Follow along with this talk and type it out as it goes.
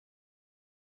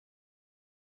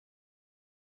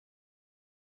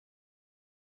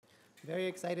Very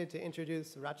excited to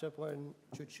introduce Rachaporn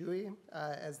Choochuey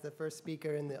as the first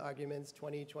speaker in the Arguments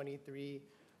 2023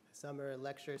 Summer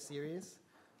Lecture Series.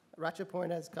 Rachaporn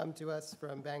has come to us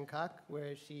from Bangkok,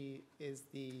 where she is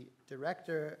the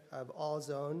director of All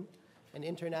Zone, an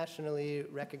internationally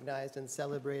recognized and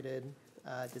celebrated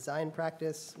design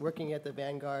practice working at the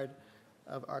vanguard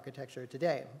of architecture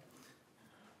today.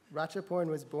 Rachaporn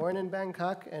was born in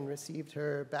Bangkok and received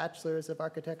her Bachelor's of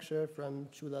Architecture from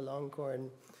Chulalongkorn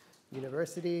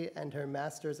University and her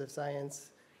Master's of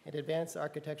Science in Advanced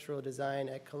Architectural Design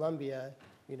at Columbia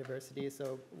University,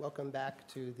 so welcome back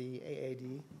to the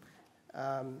AAD.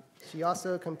 She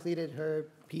also completed her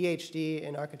PhD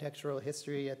in Architectural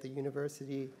History at the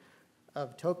University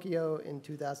of Tokyo in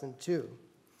 2002.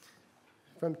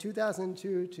 From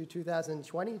 2002 to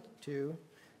 2022,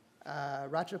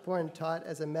 Rachaporn taught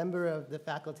as a member of the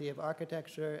Faculty of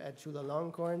Architecture at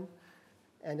Chulalongkorn,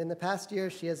 and in the past year,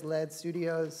 she has led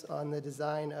studios on the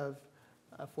design of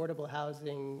affordable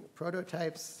housing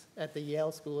prototypes at the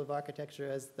Yale School of Architecture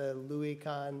as the Louis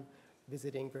Kahn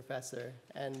visiting professor.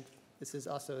 And this is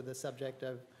also the subject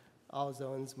of All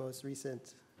Zone's most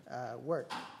recent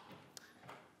work.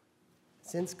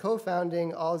 Since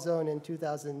co-founding All Zone in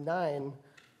 2009,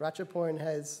 Rachaporn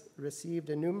has received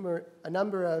a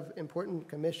number of important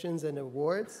commissions and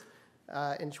awards.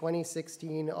 In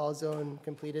 2016, All Zone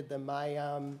completed the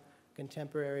Mayam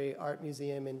Contemporary Art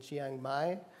Museum in Chiang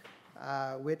Mai,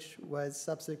 which was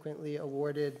subsequently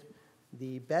awarded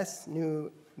the Best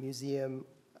New Museum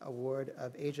Award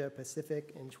of Asia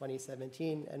Pacific in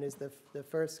 2017 and is the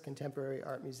first contemporary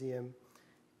art museum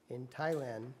in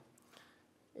Thailand.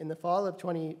 In the fall of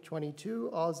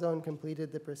 2022, All Zone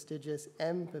completed the prestigious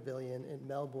M Pavilion in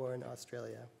Melbourne,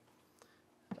 Australia.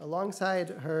 Alongside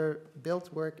her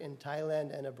built work in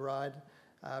Thailand and abroad,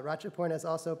 Rachaporn has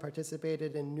also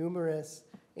participated in numerous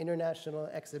international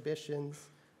exhibitions,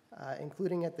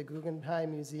 including at the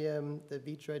Guggenheim Museum, the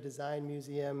Vitra Design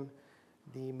Museum,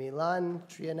 the Milan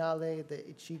Triennale, the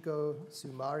Ichigo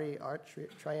Sumari Art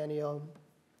Triennial,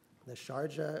 the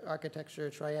Sharjah Architecture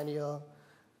Triennial,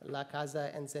 La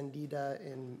Casa Encendida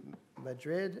in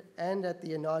Madrid, and at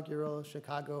the inaugural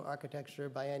Chicago Architecture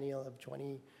Biennial of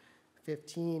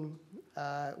 2015,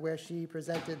 where she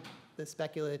presented the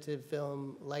speculative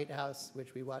film Lighthouse,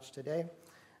 which we watched today.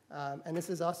 And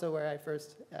this is also where I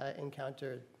first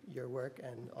encountered your work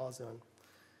and All Zone.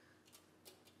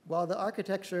 While the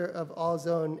architecture of All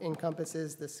Zone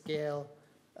encompasses the scale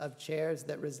of chairs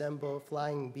that resemble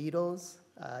flying beetles,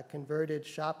 converted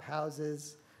shop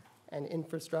houses, and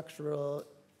infrastructural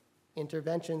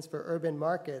interventions for urban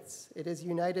markets, it is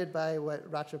united by what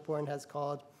Rachaporn has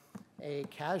called a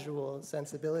casual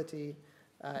sensibility,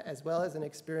 as well as an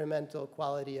experimental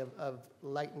quality of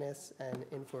lightness and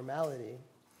informality.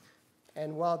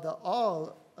 And while the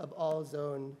all of All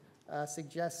Zone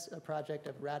suggests a project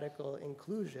of radical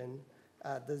inclusion,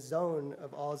 the zone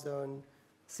of All Zone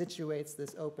situates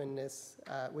this openness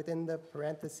within the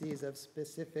parentheses of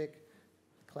specific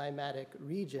climatic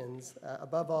regions,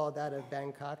 above all that of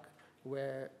Bangkok,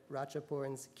 where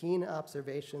Rachaporn's keen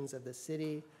observations of the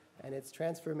city and its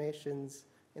transformations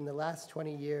in the last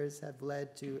 20 years have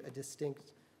led to a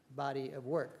distinct body of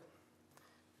work.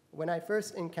 When I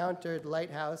first encountered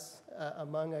Lighthouse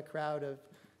among a crowd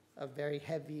of very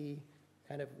heavy,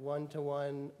 kind of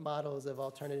one-to-one models of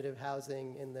alternative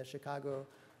housing in the Chicago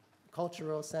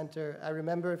Cultural Center, I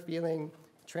remember feeling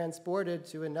transported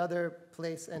to another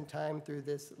place and time through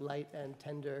this light and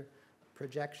tender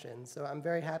projection. So I'm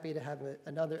very happy to have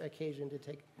another occasion to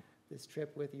take this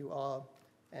trip with you all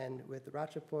and with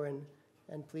Rachaporn,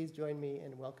 and please join me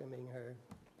in welcoming her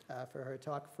for her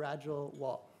talk, Fragile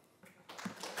Wall.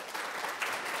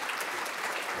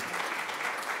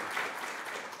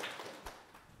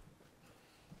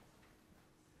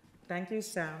 Thank you,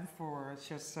 Sam, for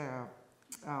just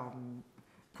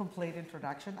complete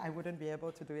introduction. I wouldn't be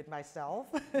able to do it myself.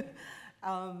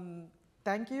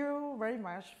 Thank you very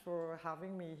much for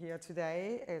having me here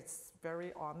today. It's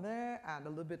very honored and a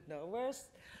little bit nervous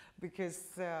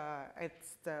because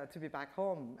it's to be back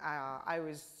home. I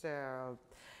was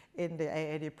in the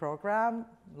AAD program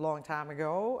a long time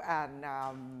ago, and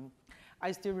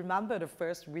I still remember the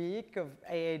first week of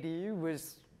AAD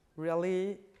was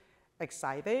really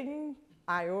exciting,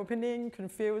 eye-opening,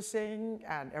 confusing,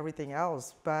 and everything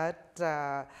else. But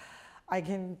I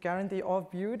can guarantee all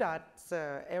of you that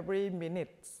every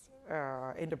minute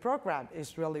in the program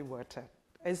is really worth it.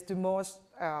 It's the most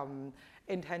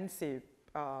intensive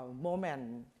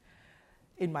moment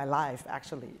in my life,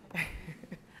 actually.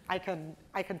 I can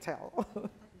tell.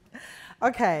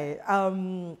 Okay.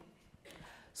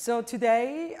 So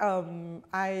today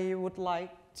I would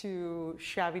like to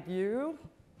share with you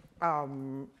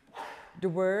the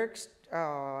works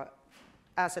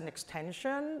as an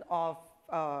extension of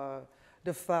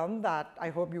the film that I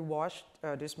hope you watched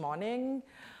this morning.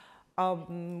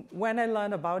 When I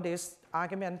learned about this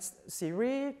argument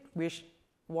series, which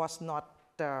was not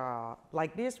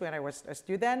like this when I was a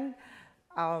student,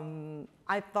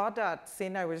 I thought that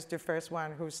since I was the first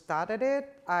one who started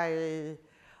it,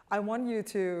 I want you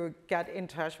to get in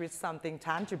touch with something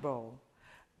tangible.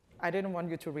 I didn't want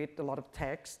you to read a lot of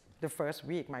text the first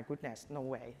week, my goodness, no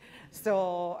way.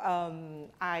 So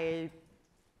I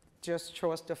just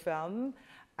chose the film,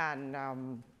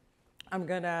 and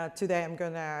today I'm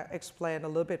gonna explain a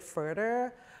little bit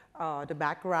further the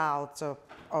background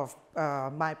of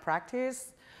my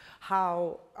practice,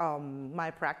 how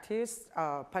my practice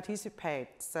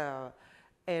participates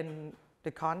in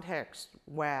the context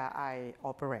where I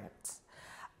operate.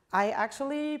 I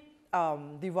actually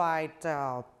divide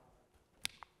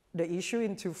the issue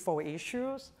into 4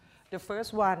 issues. The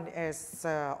first one is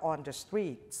on the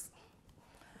streets.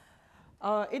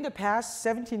 In the past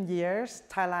 17 years,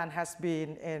 Thailand has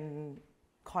been in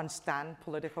constant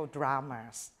political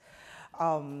dramas.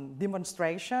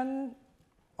 Demonstrations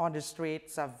on the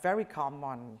streets are very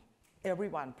common.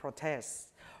 Everyone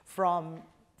protests, from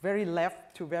very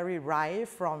left to very right,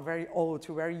 from very old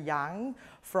to very young,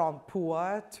 from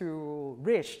poor to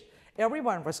rich.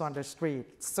 Everyone was on the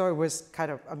street, so it was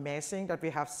kind of amazing that we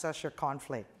have such a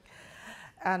conflict.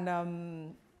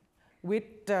 And with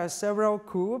several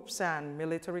coups and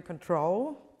military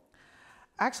control,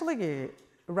 actually,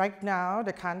 right now,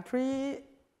 the country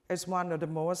is one of the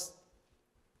most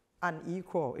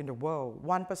unequal in the world.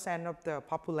 1% of the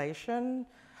population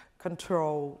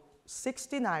control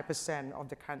 69%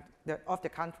 of the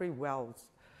country wealth.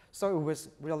 So it was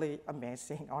really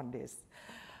amazing on this.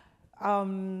 A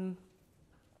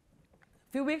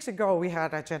few weeks ago, we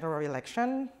had a general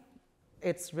election.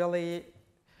 It's really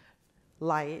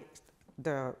like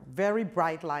the very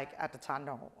bright light at the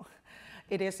tunnel.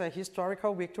 It is a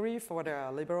historical victory for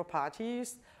the liberal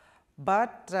parties,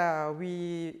 but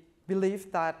we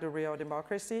believe that the real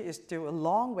democracy is still a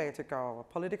long way to go.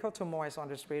 Political turmoil on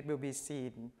the street will be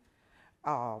seen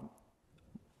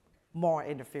more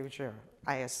in the future,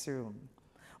 I assume.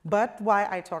 But why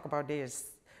I talk about this?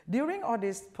 During all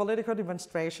this political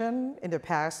demonstration in the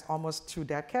past almost 2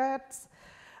 decades,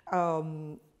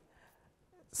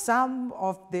 some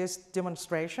of this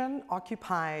demonstration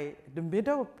occupy the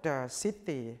middle of the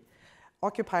city,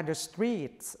 occupy the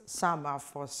streets, some are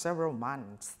for several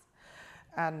months.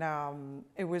 And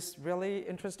it was really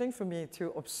interesting for me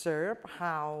to observe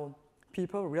how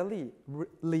people really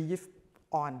live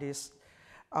on this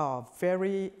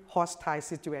very hostile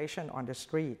situation on the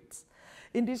streets.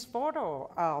 In this photo,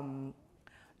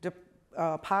 the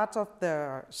part of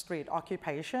the street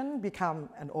occupation become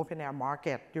an open-air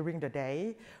market during the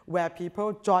day, where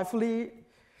people joyfully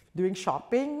doing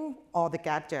shopping or the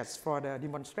gadgets for the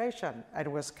demonstration. And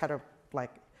it was kind of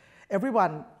like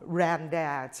everyone ran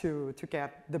there to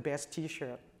get the best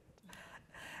T-shirt.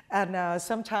 And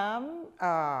sometimes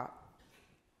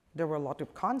there were a lot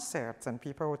of concerts, and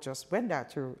people just went there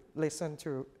to listen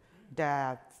to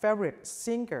their favorite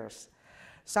singers.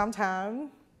 Sometimes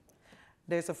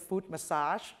there's a foot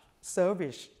massage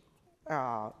service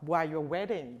while you're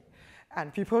waiting,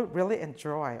 and people really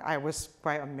enjoy. I was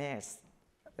quite amazed.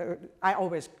 I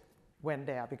always went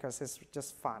there because it's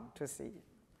just fun to see.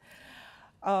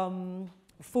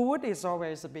 Food is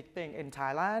always a big thing in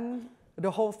Thailand. The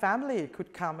whole family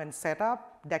could come and set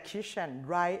up their kitchen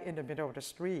right in the middle of the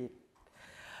street.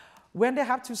 When they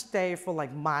have to stay for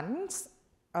like months,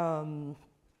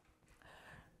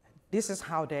 this is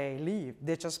how they live.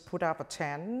 They just put up a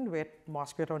tent with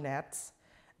mosquito nets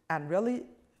and really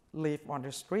live on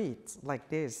the streets like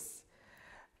this.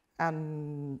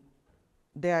 And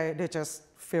they just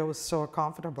feel so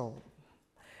comfortable.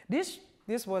 This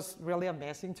was really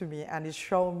amazing to me, and it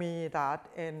showed me that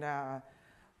in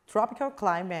tropical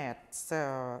climates,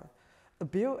 the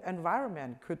built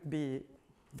environment could be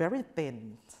very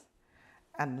thin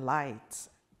and light.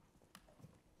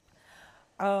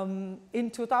 In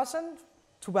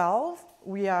 2012,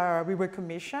 we were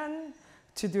commissioned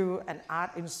to do an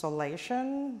art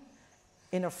installation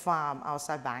in a farm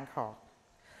outside Bangkok.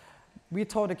 We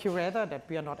told the curator that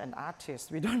we are not an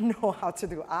artist. We don't know how to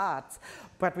do art,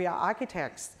 but we are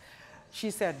architects. She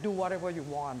said, do whatever you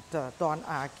want, don't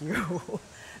argue.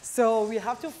 So we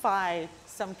have to find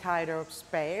some kind of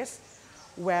space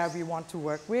where we want to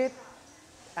work with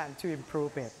and to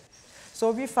improve it.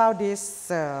 So we found this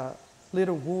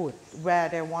little wood where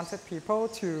they wanted people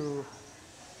to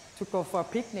go for a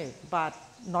picnic, but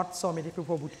not so many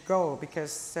people would go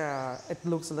because it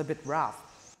looks a little bit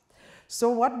rough. So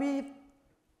what we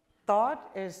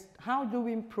thought is, how do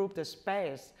we improve the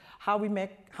space? How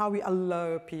we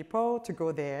allow people to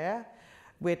go there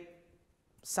with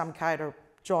some kind of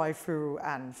joyful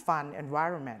and fun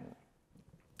environment.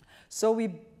 So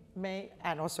we made,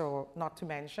 and also not to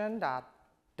mention that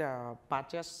the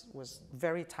budget was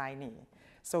very tiny.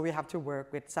 So we have to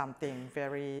work with something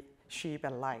very cheap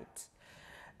and light.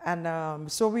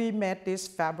 And so we made these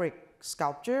fabric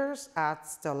sculptures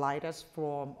as the lightest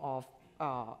form of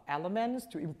elements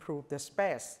to improve the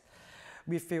space.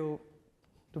 We fill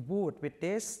the wood with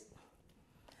this.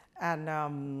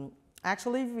 And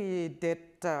actually we did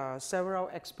several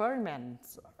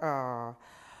experiments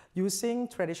using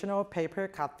traditional paper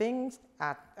cuttings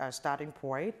at starting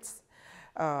points,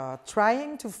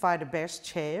 trying to find the best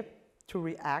shape to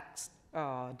react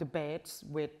the beds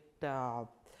with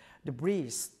the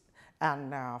breeze,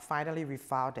 and finally we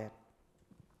found it.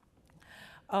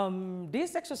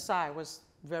 This exercise was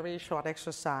very short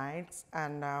exercise,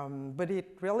 and but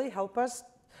it really helped us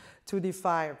to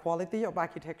define a quality of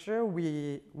architecture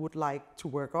we would like to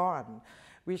work on,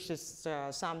 which is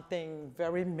something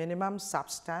very minimum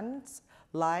substance,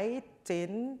 light,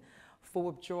 thin, full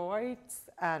of joints,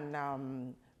 and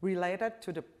related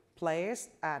to the place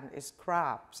and its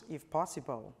crafts if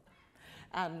possible.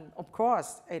 And of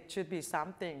course, it should be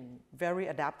something very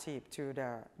adaptive to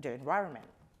the environment.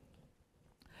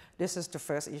 This is the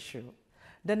first issue.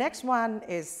 The next one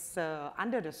is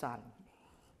under the sun.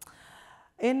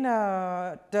 In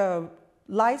the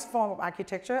light form of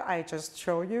architecture I just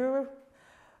showed you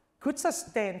could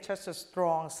sustain just a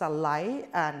strong sunlight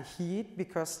and heat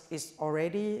because it's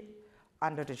already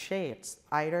under the shades,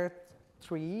 either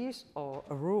trees or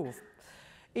a roof.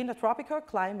 In a tropical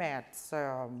climate,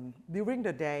 during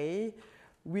the day,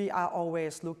 we are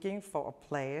always looking for a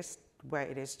place where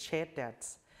it is shaded.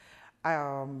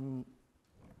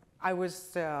 I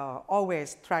was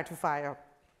always trying to find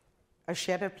a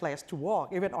shaded place to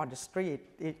walk, even on the street.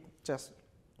 It just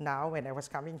now when I was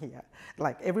coming here,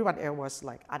 like everyone else was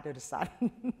like under the sun.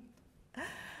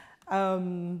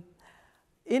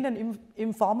 In an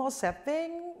informal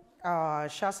setting,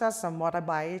 such as a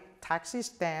motorbike taxi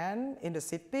stand in the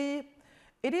city,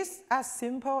 it is as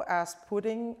simple as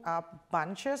putting up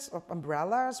bunches of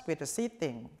umbrellas with the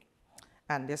seating,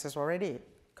 and this is already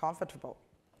comfortable.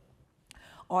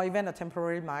 Or even a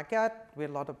temporary market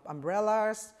with a lot of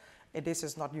umbrellas. This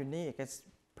is not unique, it's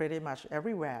pretty much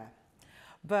everywhere.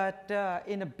 But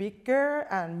in a bigger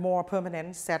and more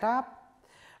permanent setup,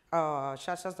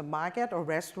 such as the market or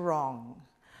restaurant,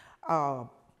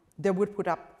 they would put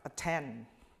up a tent.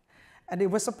 And it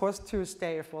was supposed to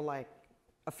stay for like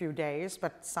a few days,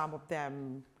 but some of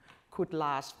them could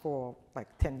last for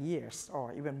like 10 years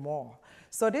or even more.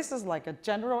 So this is like a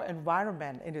general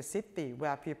environment in the city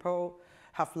where people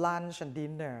have lunch and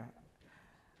dinner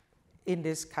in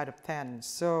this kind of tent.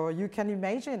 So you can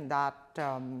imagine that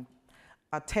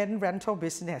a tent rental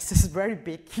business is very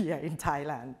big here in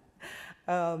Thailand.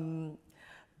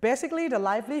 Basically, the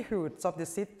livelihoods of the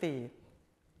city,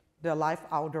 the life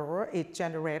outdoor, is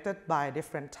generated by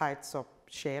different types of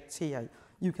shades here.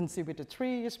 You can see with the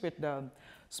trees, with the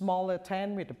smaller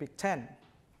tent, with the big tent.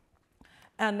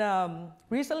 And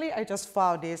recently, I just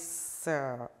found this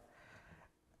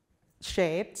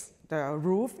shade, the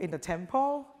roof in the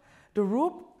temple. The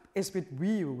roof is with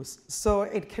wheels, so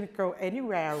it can go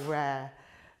anywhere where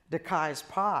the car is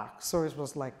parked. So it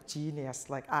was like genius,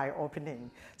 like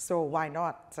eye-opening. So why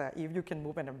not? If you can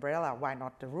move an umbrella, why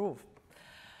not the roof?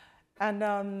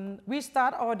 And we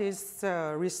start all this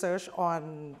research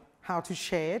on how to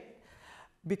shade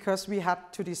because we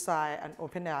had to design an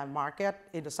open-air market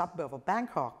in the suburb of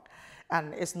Bangkok.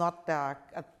 And it's not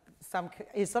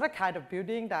it's not a kind of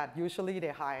building that usually they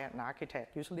hire an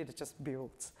architect. Usually they just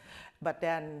build. But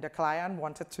then the client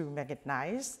wanted to make it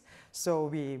nice, so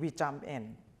we jump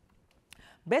in.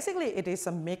 Basically, it is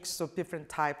a mix of different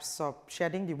types of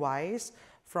shading device,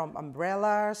 from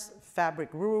umbrellas, fabric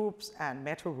roofs, and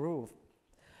metal roof.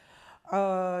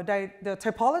 The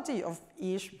typology of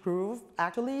each roof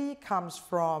actually comes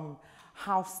from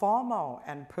how formal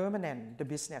and permanent the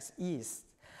business is.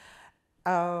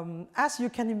 As you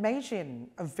can imagine,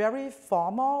 a very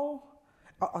informal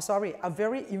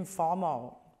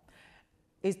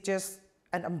is just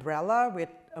an umbrella with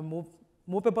a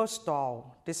movable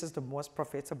stall. This is the most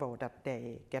profitable that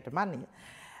they get the money.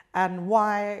 And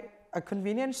while a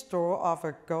convenience store of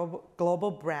a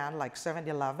global brand like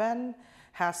 7-Eleven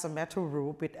has a metal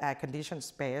roof with air-conditioned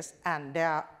space, and there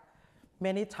are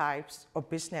many types of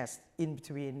business in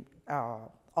between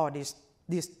all these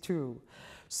these two.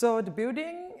 So the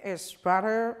building is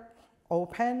rather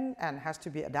open and has to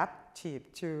be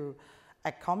adaptive to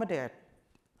accommodate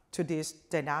to this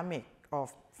dynamic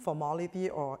of formality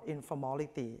or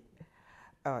informality.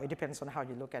 It depends on how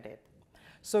you look at it.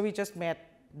 So we just made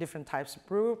different types of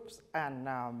roofs and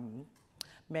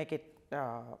make it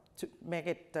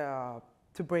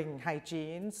to bring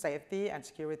hygiene, safety, and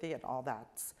security and all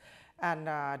that. And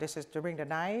this is during the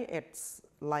night. It's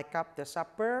light up the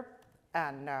suburb,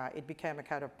 and it became a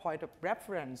kind of point of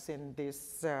reference in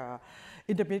this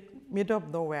in the middle of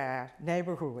nowhere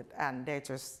neighborhood. And they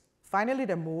just finally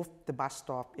they moved the bus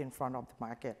stop in front of the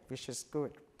market, which is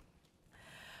good.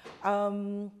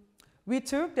 We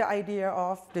took the idea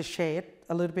of the shade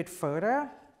a little bit further.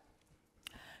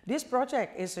 This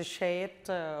project is a shade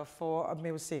for a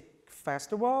music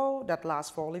festival that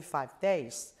lasts for only 5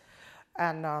 days.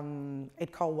 And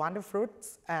it's called Wonder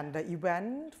Fruits, and the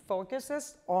event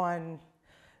focuses on,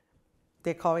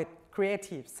 they call it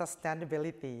creative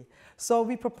sustainability. So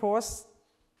we propose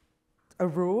a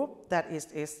roof that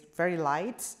is very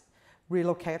light,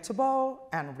 relocatable,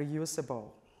 and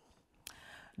reusable.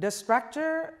 The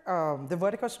structure, the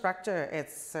vertical structure,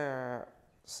 it's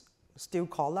steel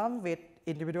column with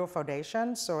individual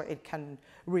foundations, so it can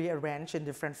rearrange in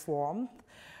different forms.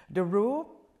 The roof,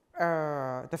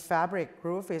 the fabric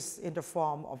roof is in the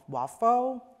form of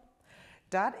waffle,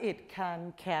 that it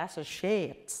can cast a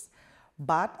shade,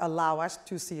 but allow us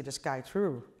to see the sky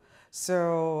through.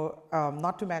 So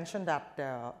not to mention that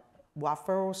the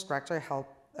waffle structure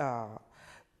helps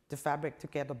the fabric to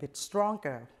get a bit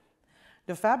stronger.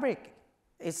 The fabric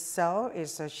itself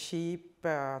is a cheap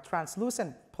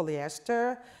translucent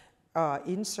polyester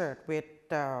insert with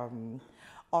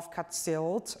off-cut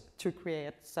silk to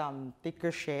create some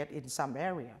thicker shade in some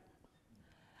area.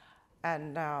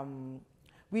 And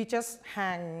we just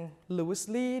hang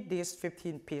loosely these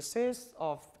 15 pieces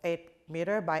of 8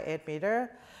 meter by 8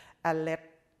 meter and let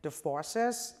the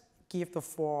forces give the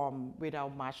form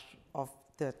without much of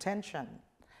the tension.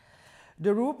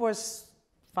 The roof was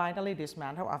finally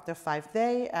dismantled after 5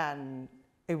 days, and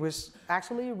it was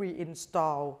actually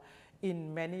reinstalled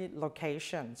in many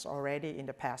locations already in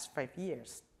the past 5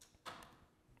 years.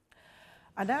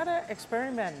 Another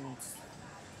experiment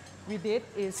we did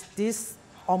is this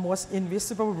almost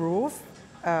invisible roof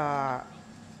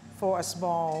for a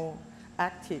small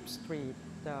active street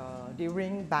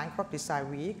during Bangkok Design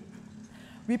Week.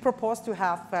 We proposed to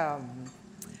have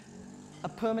a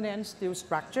permanent steel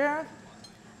structure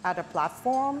at a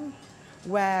platform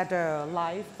where the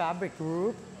light fabric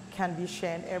roof can be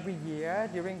changed every year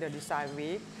during the design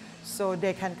week, so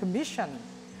they can commission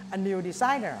a new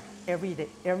designer every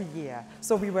year.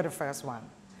 So we were the first one.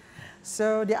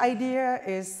 So the idea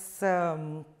is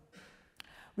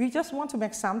we just want to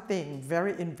make something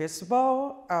very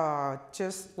invisible,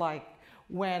 just like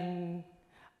when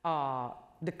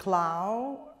the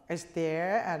cloud is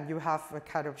there and you have a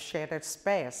kind of shaded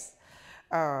space.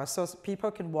 So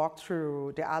people can walk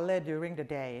through the alley during the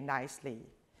day nicely.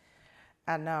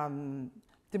 And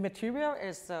the material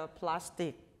is a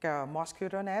plastic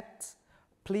mosquito net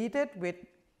pleated with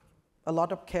a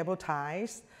lot of cable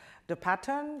ties. The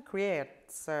pattern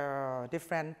creates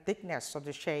different thickness of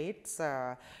the shades.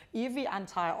 If we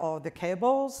untie all the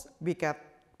cables, we get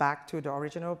back to the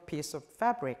original piece of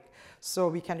fabric. So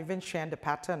we can even change the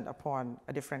pattern upon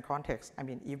a different context, I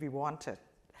mean, if we wanted.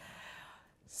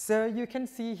 So you can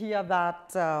see here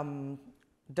that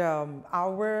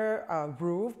our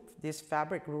roof, these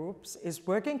fabric roofs, is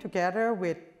working together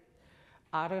with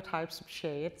other types of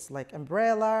shades like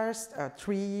umbrellas,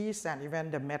 trees, and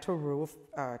even the metal roof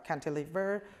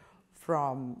cantilever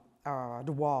from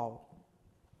the wall.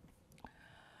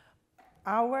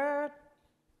 Our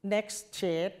next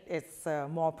shade is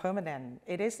more permanent.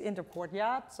 It is in the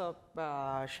courtyards of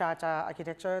Sharjah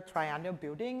Architecture Triennial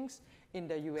Buildings in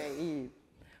the UAE.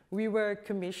 We were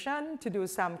commissioned to do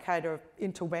some kind of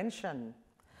intervention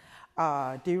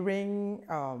during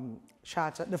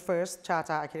the first Sharjah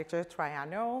Architecture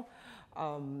Triennial,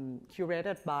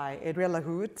 curated by Adrian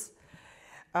Lahoud.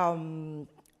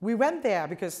 We went there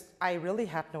because I really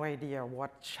had no idea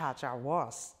what Sharjah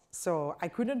was. So I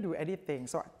couldn't do anything,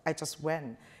 so I just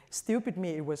went. Stupid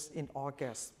me, it was in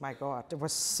August. My God, it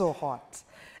was so hot.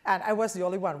 And I was the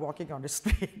only one walking on the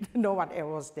street. No one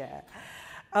else was there.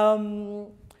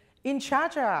 In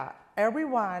Sharjah,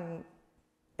 everyone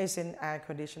is in air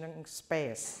conditioning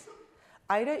space,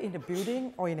 either in the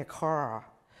building or in a car,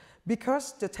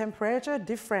 because the temperature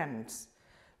difference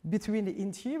between the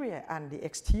interior and the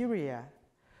exterior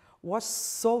was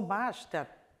so much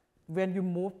that when you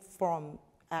move from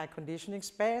air conditioning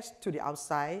space to the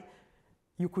outside,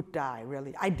 you could die,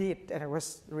 really. I did, and it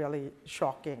was really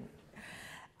shocking.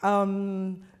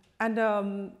 And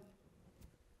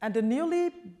the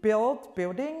newly built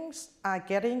buildings are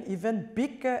getting even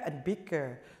bigger and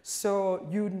bigger, so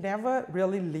you never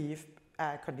really leave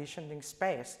air conditioning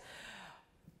space.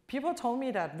 People told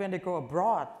me that when they go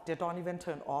abroad, they don't even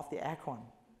turn off the aircon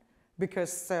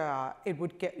because it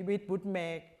would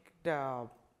make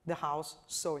the house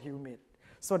so humid.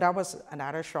 So that was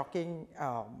another shocking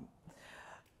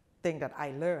thing that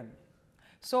I learned.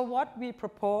 So what we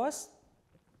propose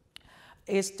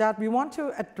is that we want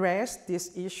to address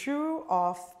this issue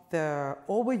of the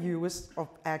overuse of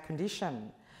air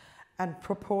conditioning and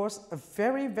propose a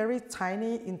very, very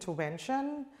tiny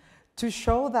intervention to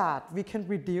show that we can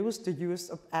reduce the use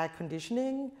of air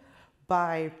conditioning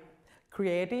by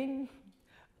creating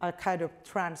a kind of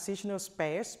transitional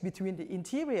space between the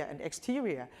interior and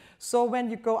exterior. So when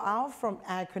you go out from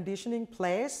air conditioning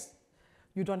place,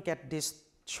 you don't get this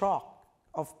shock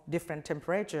of different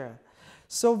temperature.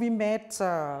 So we made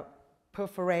a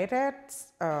perforated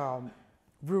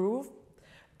roof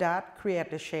that create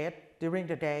the shade during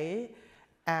the day,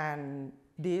 and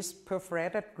this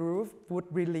perforated roof would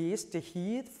release the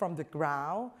heat from the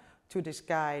ground to the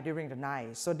sky during the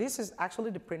night. So this is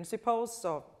actually the principles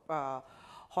of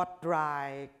hot,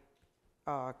 dry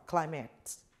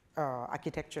climate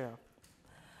architecture.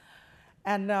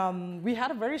 And we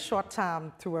had a very short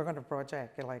time to work on the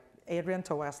project. Like Adrian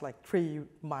told us like 3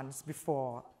 months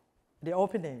before the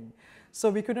opening. So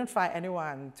we couldn't find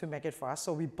anyone to make it for us.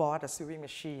 So we bought a sewing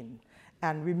machine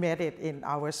and we made it in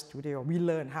our studio. We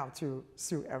learned how to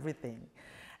sew everything.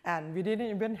 And we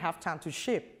didn't even have time to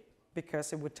ship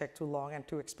because it would take too long and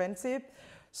too expensive.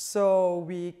 So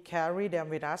we carry them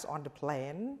with us on the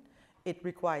plane. It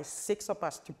requires 6 of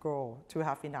us to go to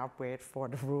have enough weight for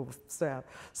the roof.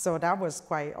 So that was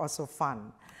quite also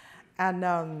fun.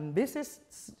 And this is,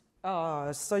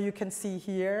 so you can see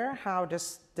here how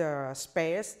the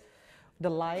space, the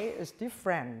light is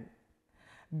different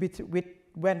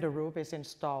when the roof is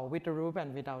installed, with the roof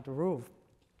and without the roof.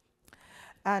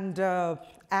 And the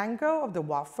angle of the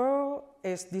waffle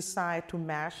is designed to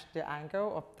match the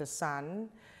angle of the sun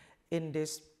in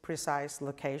this precise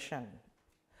location.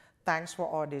 Thanks for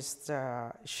all this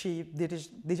cheap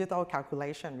digital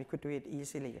calculation, we could do it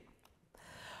easily.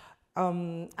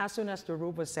 As soon as the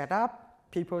roof was set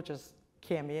up, people just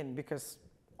came in because,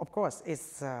 of course,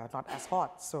 it's not as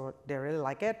hot, so they really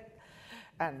like it.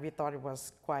 And we thought it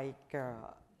was quite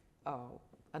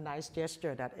a nice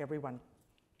gesture that everyone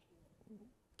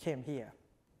came here.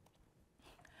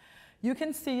 You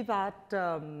can see that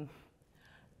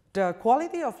the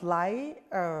quality of light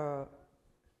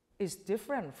is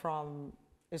different from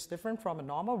a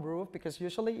normal roof, because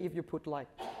usually if you put like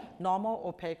normal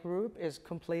opaque roof is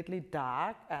completely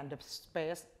dark and the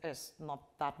space is not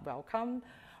that welcome.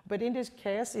 But in this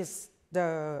case,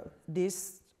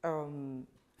 this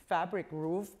fabric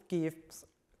roof gives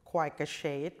quite a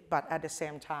shade, but at the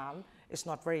same time, it's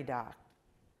not very dark.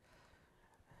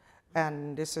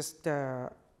 And this is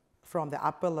from the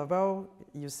upper level,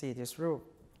 you see this roof.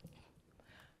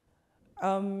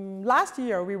 Last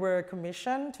year, we were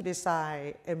commissioned to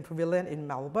design a pavilion in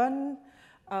Melbourne.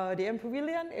 The M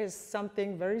Pavilion is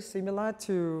something very similar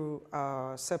to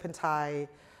Serpentine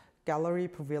Gallery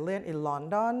Pavilion in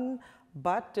London,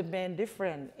 but the main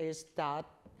difference is that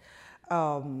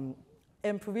M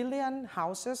Pavilion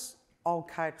houses all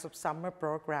kinds of summer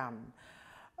programs.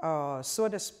 So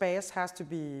the space has to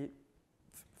be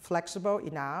flexible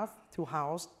enough to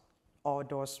house all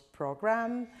those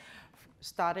programs,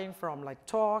 starting from like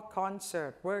talk,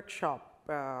 concert, workshop,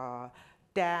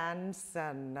 dance,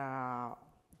 and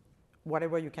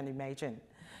whatever you can imagine.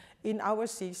 In our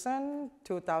season,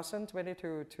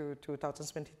 2022 to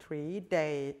 2023,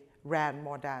 they ran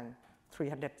more than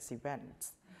 300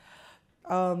 events.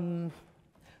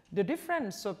 The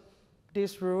difference of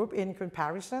this roof in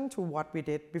comparison to what we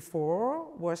did before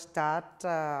was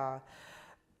that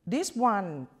this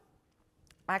one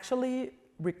actually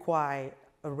required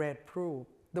a rainproof.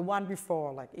 The one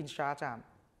before, like in Sharjah,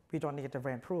 we don't need a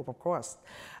rainproof, of course.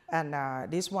 And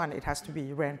this one, it has to be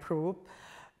rainproof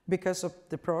because of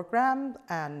the program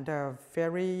and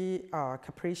very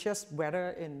capricious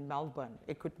weather in Melbourne.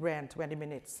 It could rain 20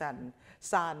 minutes and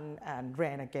sun and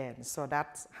rain again. So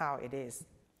that's how it is.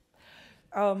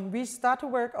 We started to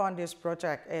work on this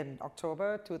project in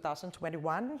October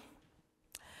 2021.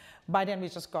 By then, we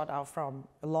just got out from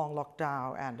a long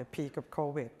lockdown and the peak of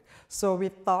COVID. So we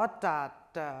thought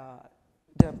that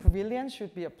the pavilion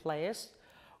should be a place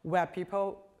where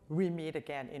people re-meet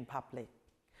again in public.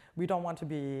 We don't want to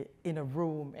be in a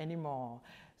room anymore.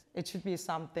 It should be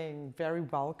something very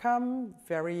welcome,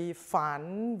 very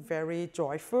fun, very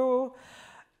joyful.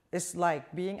 It's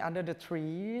like being under the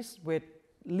trees with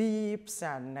leaves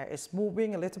and it's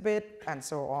moving a little bit and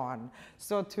so on.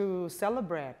 So to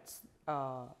celebrate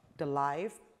the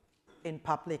life in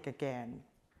public again.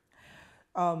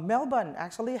 Melbourne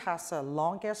actually has the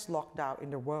longest lockdown in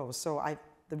the world, so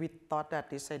we thought that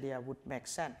this idea would make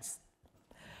sense.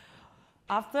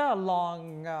 After a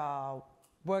long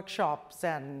workshops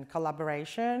and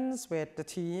collaborations with the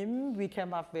team, we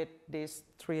came up with these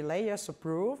 3 layers of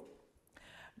roof.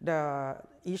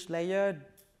 Each layer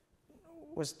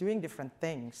was doing different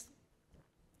things.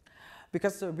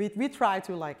 Because we tried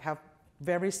to like have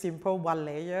very simple 1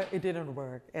 layer, it didn't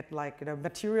work. The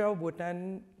material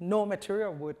no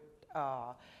material would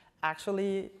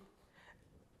actually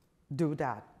do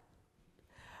that.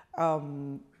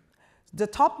 The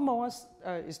topmost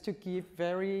is to give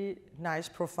very nice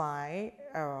profile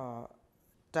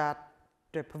that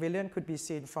the pavilion could be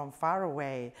seen from far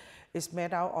away. It's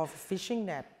made out of fishing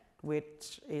net,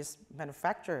 which is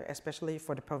manufactured especially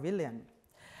for the pavilion.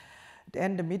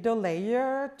 And the middle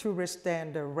layer to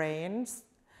withstand the rains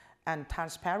and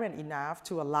transparent enough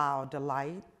to allow the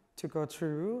light to go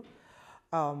through.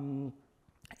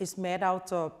 Is made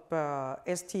out of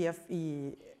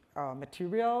STFE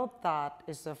material that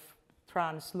is a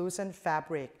translucent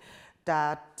fabric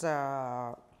that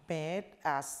made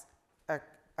as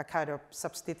a kind of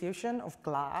substitution of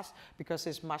glass because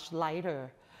it's much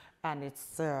lighter and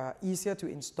it's easier to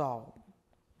install.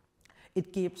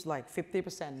 It gives like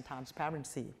 50%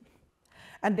 transparency.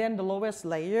 And then the lowest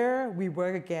layer, we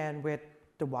work again with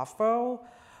the waffle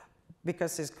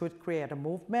because it could create a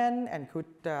movement and could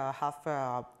have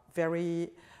a very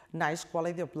nice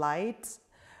quality of light.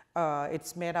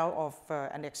 It's made out of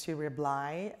an exterior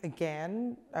blind.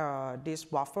 Again,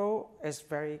 this waffle is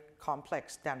very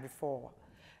complex than before.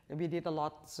 We did a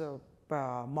lot of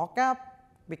mock-up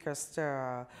because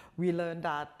we learned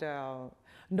that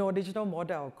no digital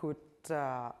model could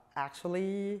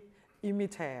actually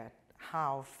imitate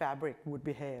how fabric would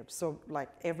behave. So like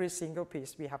every single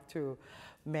piece we have to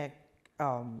make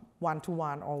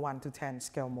 1:1 or 1:10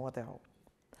 scale model.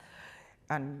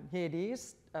 And here it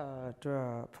is,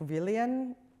 the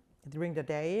pavilion during the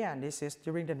day, and this is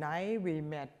during the night. We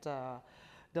made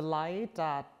the light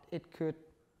that it could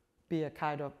be a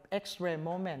kind of X-ray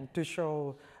moment to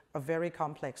show a very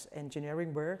complex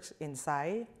engineering works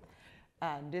inside.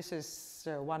 And this is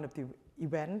one of the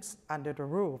events under the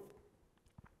roof.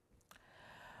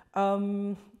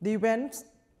 The event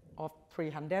of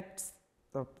 300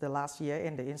 of the last year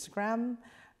in the Instagram,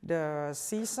 the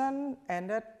season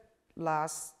ended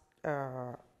last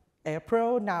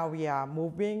April. Now we are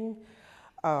moving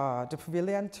the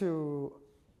pavilion to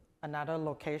another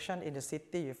location in the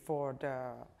city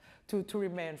to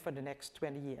remain for the next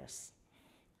 20 years.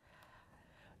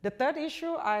 The third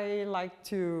issue I like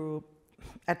to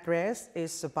address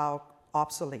is about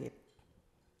obsolete.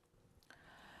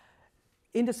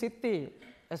 In the city,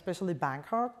 especially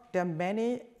Bangkok, there are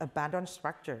many abandoned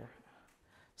structures.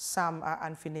 Some are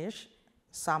unfinished,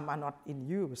 some are not in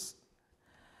use.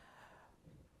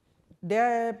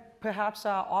 They perhaps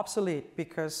are obsolete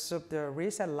because of the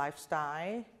recent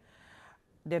lifestyle.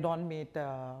 They don't meet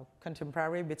the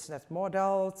contemporary business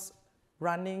models.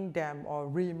 Running them or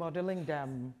remodeling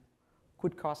them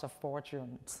could cost a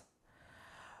fortune.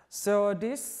 So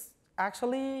this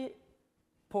actually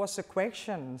poses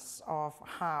questions of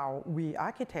how we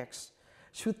architects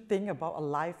should think about a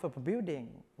life of a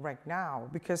building right now,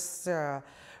 because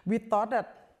we thought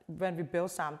that when we build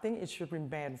something, it should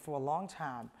remain for a long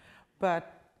time. But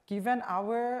given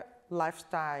our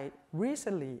lifestyle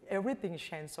recently, everything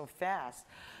changed so fast.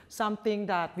 Something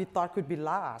that we thought could be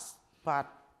last, but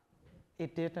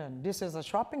it didn't. This is a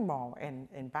shopping mall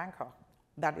in Bangkok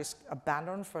that is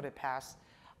abandoned for the past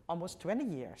almost 20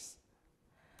 years.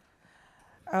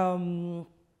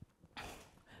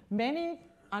 Many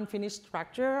unfinished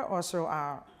structures also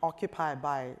are occupied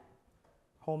by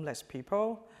homeless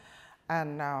people,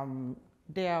 and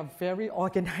they are very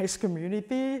organized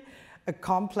community, a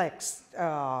complex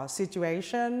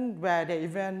situation where they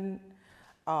even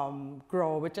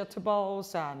grow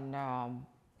vegetables and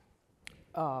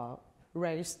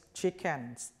raise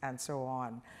chickens and so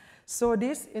on. So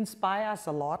this inspires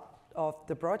a lot of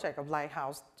the project of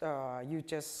Lighthouse you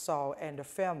just saw in the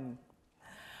film.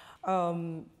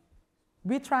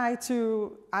 We try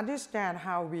to understand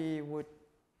how we would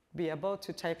be able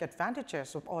to take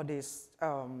advantages of all this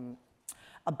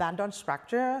abandoned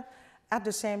structure. At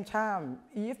the same time,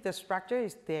 if the structure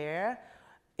is there,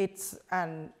 it's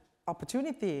an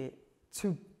opportunity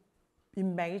to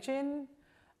imagine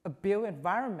a built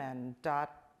environment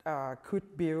that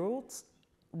could build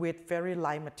with very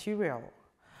light material.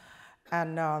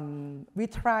 And we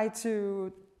try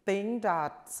to think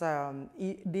that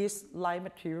this light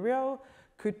material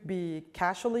could be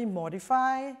casually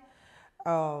modified.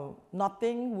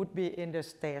 Nothing would be in the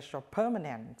stage of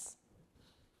permanence,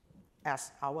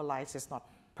 as our life is not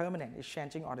permanent, it's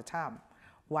changing all the time.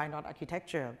 Why not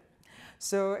architecture?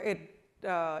 So it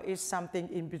is something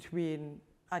in between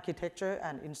architecture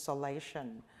and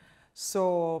installation.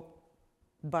 So,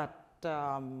 but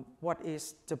what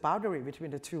is the boundary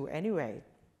between the two anyway?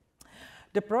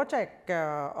 The project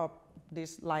of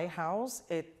this lighthouse,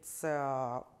 it's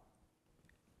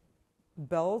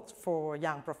built for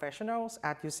young professionals,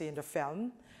 as you see in the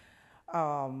film,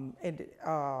 in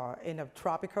a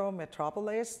tropical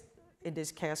metropolis, in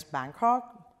this case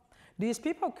Bangkok. These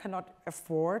people cannot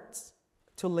afford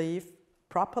to live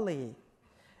properly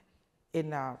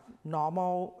in a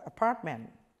normal apartment.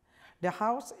 The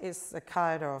house is a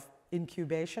kind of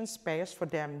incubation space for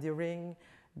them during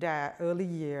the early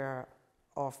year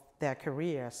of their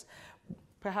careers.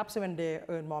 Perhaps when they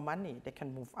earn more money, they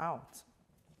can move out.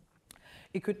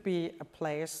 It could be a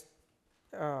place,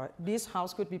 this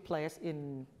house could be placed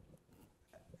in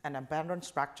an abandoned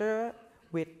structure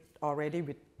already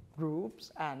with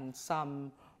roofs and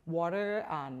some water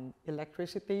and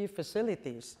electricity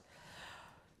facilities.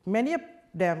 Many of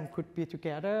them could be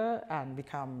together and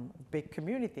become a big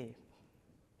community.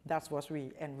 That's what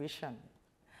we envision.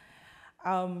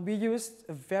 We used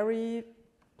a very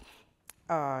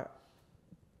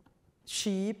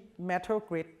cheap metal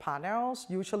grid panels,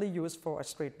 usually used for a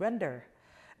street vendor,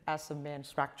 as the main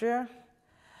structure.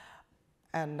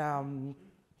 And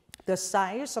the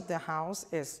size of the house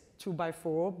is 2 by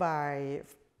 4 by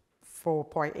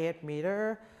 4.8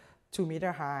 meter, 2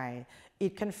 meter high.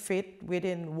 It can fit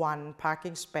within one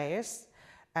parking space,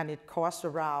 and it costs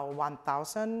around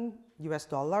 $1,000 US.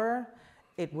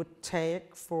 It would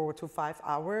take 4 to 5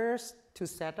 hours to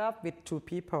set up with 2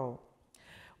 people.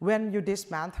 When you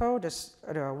dismantle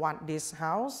this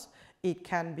house, it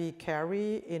can be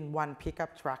carried in one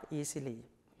pickup truck easily.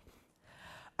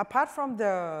 Apart from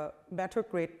the metal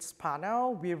grid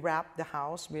panel, we wrap the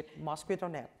house with mosquito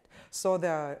net. So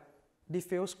the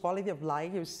diffuse quality of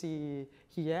light you see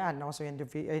here and also in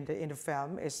the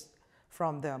film is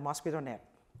from the mosquito net.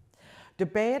 The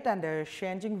bed and the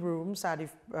changing rooms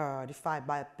are defined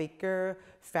by a thicker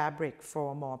fabric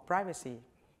for more privacy.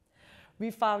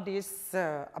 We found this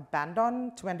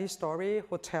abandoned 20-story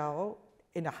hotel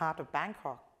in the heart of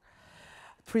Bangkok,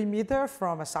 3 meters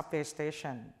from a subway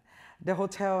station. The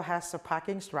hotel has a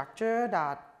parking structure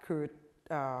that could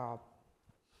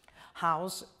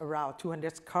house around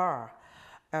 200 cars.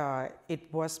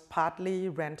 It was partly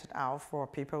rented out for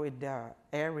people in the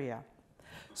area.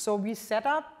 So we set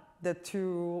up the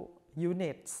 2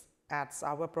 units as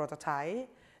our prototype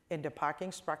in the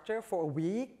parking structure for a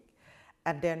week.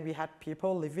 And then we had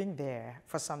people living there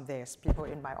for some days, people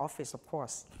in my office, of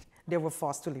course. They were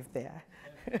forced to live there.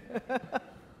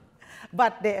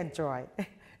 But they enjoy.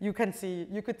 You could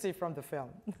see from the film.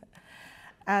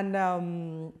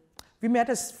 And we made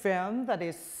a film that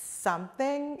is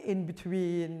something in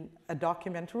between a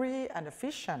documentary and a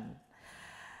fiction,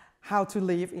 how to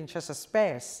live in such a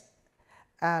space.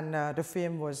 And the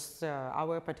film was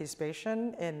our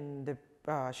participation in the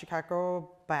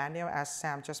Chicago Biennial, as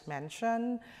Sam just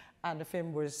mentioned. And the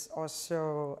film was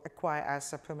also acquired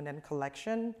as a permanent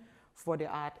collection for the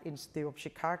Art Institute of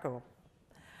Chicago.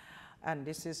 And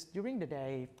this is during the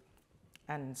day,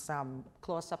 and some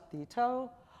close-up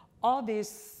detail. All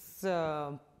these,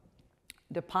 the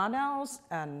panels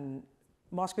and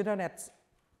mosquito nets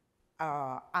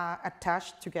are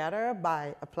attached together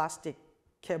by a plastic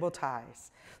cable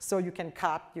ties. So you can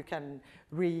cut, you can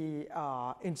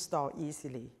reinstall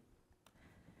easily.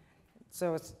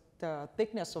 So the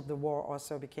thickness of the wall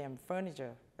also became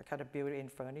furniture, a kind of built-in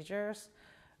furniture.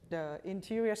 The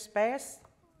interior space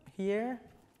here.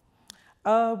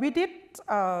 We did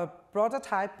a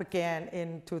prototype again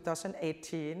in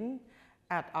 2018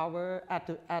 at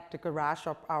the garage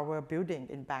of our building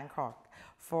in Bangkok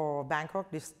for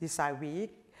Bangkok Design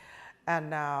Week,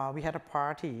 and we had a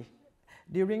party.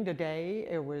 During the day,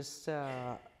 it was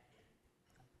a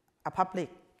public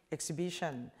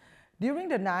exhibition. During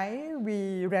the night,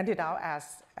 we rented out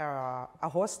as a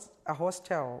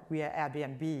hostel via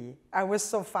Airbnb. It was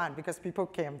so fun because people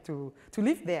came to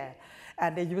live there,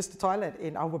 and they used the toilet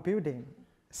in our building.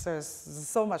 So it's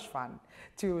so much fun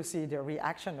to see the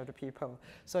reaction of the people.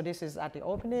 So this is at the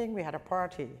opening, we had a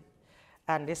party.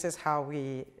 And this is how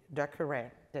we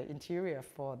decorate the interior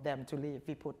for them to live.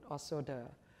 We put also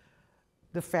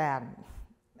the fan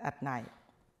at night.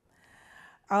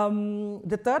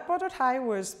 The third prototype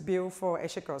was built for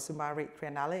Echigo Sumari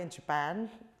Triennale in Japan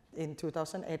in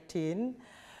 2018.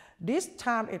 This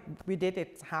time we did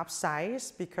it half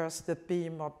size because the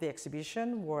theme of the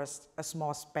exhibition was a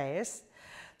small space.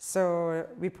 So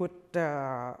we put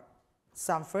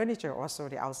some furniture also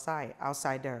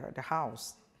outside the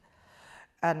house.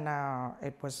 And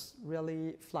it was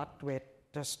really flooded with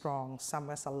the strong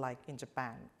summer sunlight in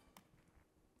Japan.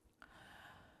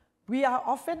 We are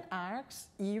often asked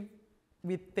if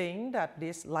we think that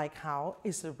this lighthouse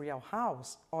is a real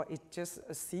house or it's just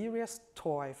a serious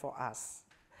toy for us.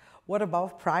 What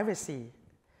about privacy?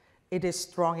 It is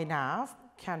strong enough.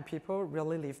 Can people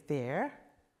really live there?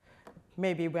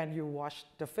 Maybe when you watch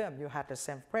the film, you had the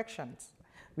same questions.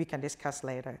 We can discuss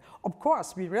later. Of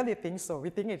course, we really think so. We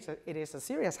think it is a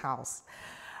serious house.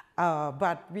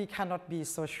 But we cannot be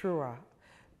so sure.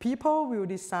 People will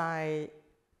decide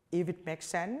if it makes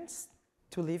sense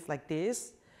to live like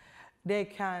this. They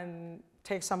can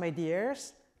take some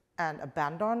ideas and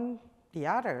abandon the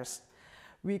others.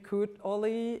 We could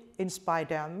only inspire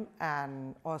them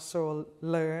and also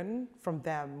learn from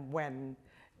them when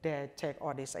they take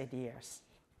all these ideas.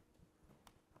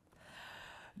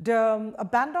 The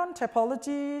abandoned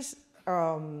typologies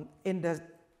in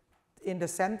the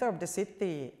center of the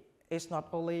city is not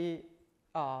only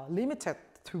limited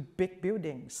to big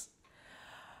buildings.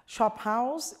 Shop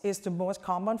house is the most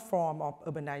common form of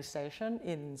urbanization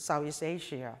in Southeast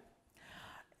Asia.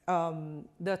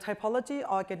 The typology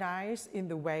organized in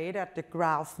the way that the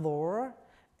ground floor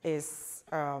is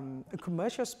a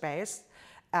commercial space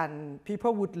and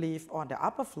people would live on the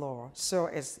upper floor. So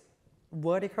it's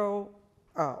vertical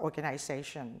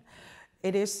organization.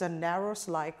 It is a narrow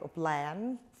slice of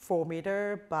land, 4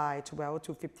 meters by 12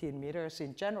 to 15 meters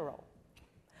in general.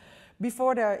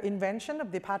 Before the invention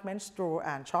of department store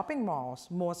and shopping malls,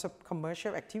 most of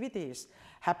commercial activities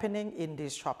happening in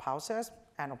these shop houses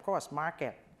and of course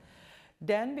market.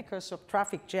 Then because of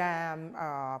traffic jam,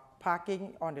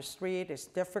 parking on the street is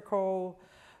difficult,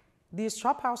 these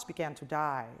shop houses began to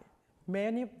die.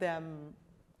 Many of them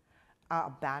are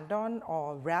abandoned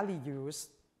or rarely used.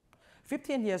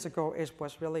 15 years ago, it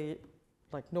was really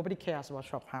like nobody cares about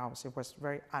shop house. It was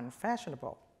very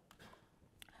unfashionable.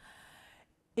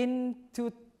 In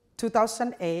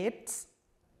 2008,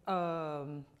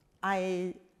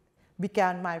 I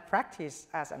began my practice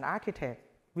as an architect,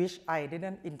 which I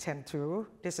didn't intend to.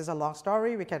 This is a long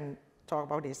story. We can talk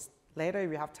about this later if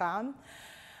we have time.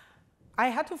 I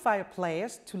had to find a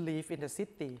place to live in the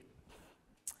city.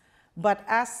 But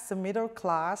as a middle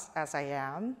class as I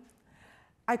am,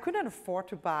 I couldn't afford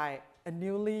to buy a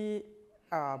newly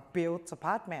built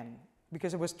apartment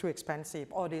because it was too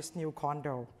expensive, all this new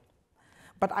condo.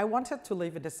 But I wanted to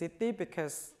live in the city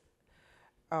because,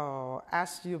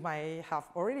 as you may have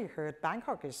already heard,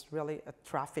 Bangkok is really a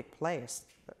traffic place.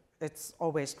 It's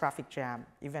always traffic jam,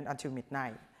 even until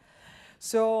midnight.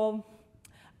 So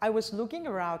I was looking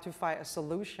around to find a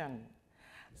solution.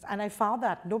 And I found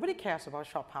that nobody cares about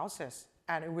shop houses.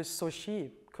 And it was so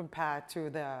cheap compared to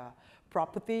the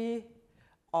property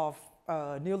of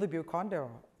a newly built condo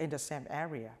in the same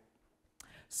area.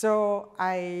 So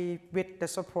with the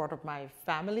support of my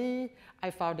family,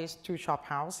 I found these 2 shop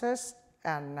houses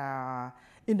and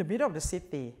in the middle of the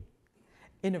city,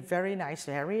 in a very nice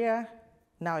area.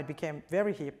 Now it became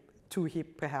very hip, too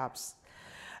hip perhaps.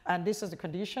 And this is the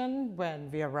condition when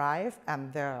we arrived,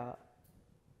 and the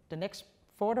next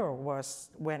photo was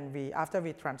after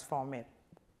we transformed it.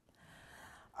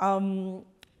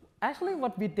 Actually,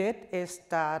 what we did is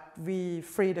that we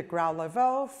freed the ground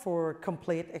level for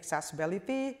complete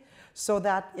accessibility so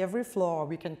that every floor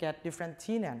we can get different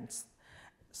tenants.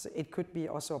 So it could be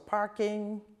also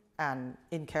parking, and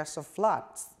in case of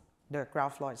floods, the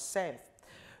ground floor is safe.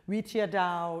 We tear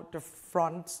down the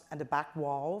front and the back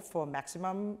wall for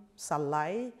maximum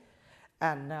sunlight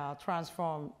and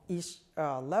transform each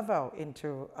level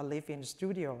into a live-in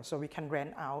studio so we can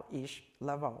rent out each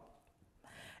level.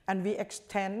 And we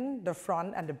extend the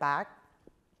front and the back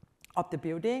of the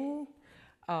building.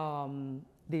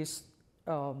 This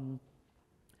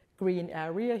green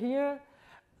area here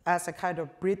as a kind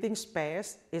of breathing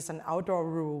space is an outdoor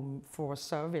room for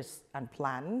service and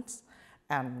plants,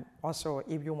 and also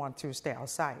if you want to stay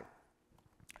outside.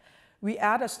 We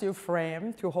add a steel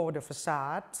frame to hold the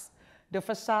facade. The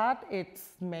facade is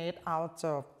made out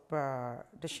of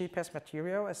the cheapest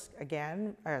material, as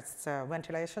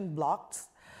ventilation blocks.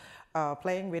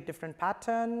 Playing with different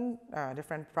pattern,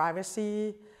 different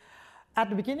privacy. At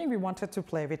the beginning, we wanted to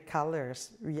play with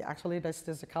colors. This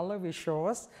is the color we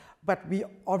chose, but we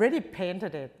already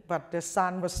painted it, but the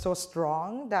sun was so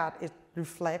strong that it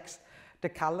reflect the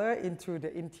color into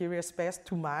the interior space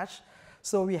too much.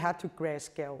 So we had to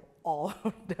grayscale all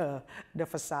the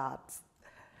facades.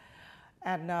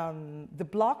 And the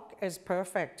block is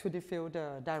perfect to diffuse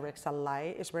the direct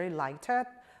sunlight. It's very lighted,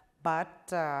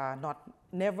 but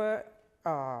never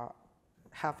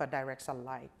have a direct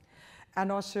sunlight.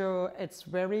 And also, it's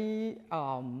very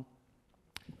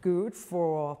good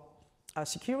for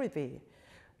security.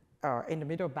 In the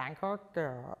middle of Bangkok,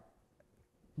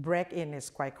 break-in is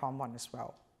quite common as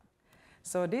well.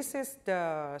 So this is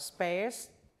the space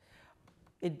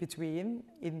in between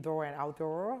indoor and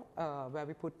outdoor, where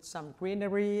we put some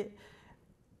greenery.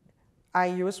 I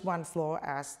use one floor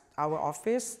as our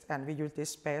office, and we use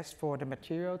this space for the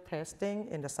material testing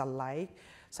in the sunlight.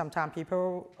 Sometimes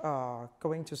people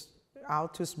going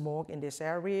out to smoke in this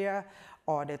area,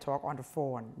 or they talk on the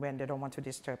phone when they don't want to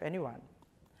disturb anyone.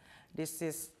 This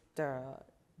is the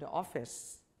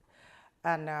office.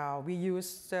 And we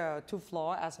use 2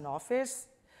 floors as an office,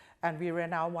 and we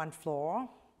rent out 1 floor.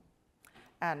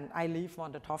 And I live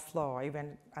on the top floor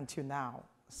even until now.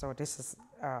 So this is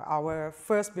our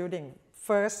first building,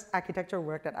 first architectural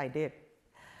work that I did.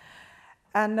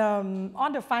 And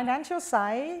on the financial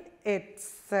side,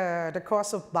 it's the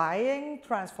cost of buying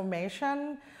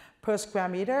transformation per square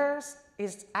meters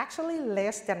is actually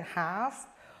less than half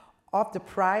of the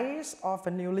price of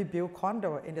a newly built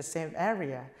condo in the same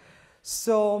area.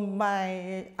 So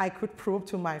I could prove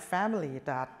to my family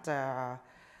that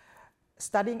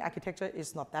studying architecture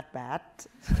is not that bad.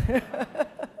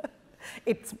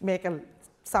 It makes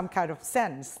some kind of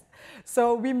sense.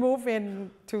 So we moved in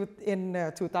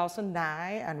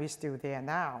 2009, and we're still there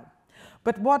now.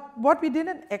 But what we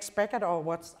didn't expect at all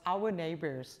was our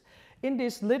neighbors. In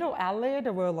this little alley,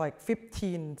 there were like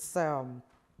 15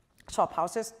 shop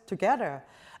houses together.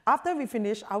 After we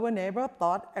finished, our neighbor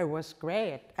thought it was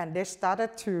great, and they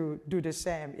started to do the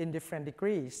same in different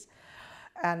degrees.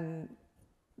 And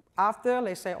after,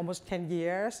 let's say, almost 10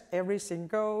 years, every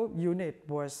single unit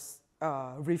was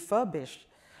refurbished.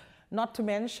 Not to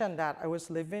mention that I was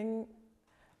living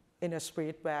in a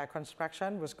street where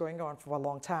construction was going on for a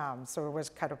long time, so it was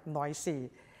kind of noisy.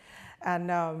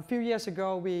 And a few years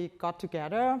ago, we got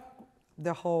together,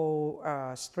 the whole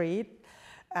street,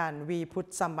 and we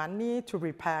put some money to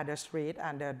repair the street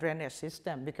and the drainage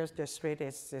system because the street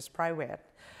is private.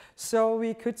 So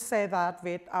we could say that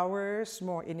with our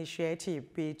small initiative,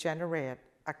 we generate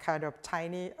a kind of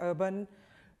tiny urban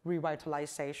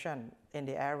revitalization in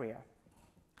the area.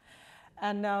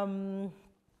 And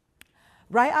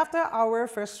right after our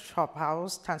first shop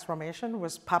house transformation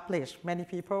was published, many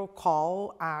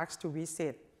people asked to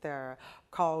visit,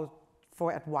 called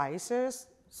for advisors.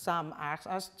 Some asked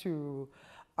us to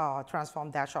transform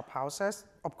their shop houses.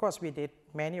 Of course, we did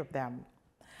many of them.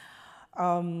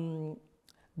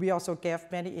 We also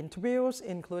gave many interviews,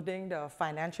 including the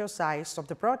financial side of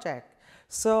the project.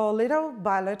 So little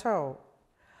by little,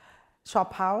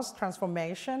 shop house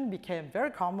transformation became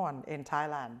very common in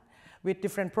Thailand with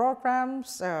different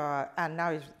programs, and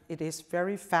now it is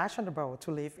very fashionable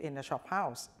to live in a shop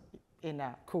house in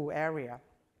a cool area.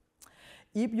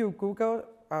 If you Google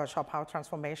shop house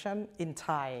transformation in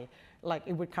Thai,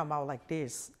 it would come out like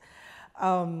this.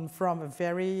 From a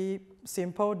very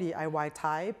simple DIY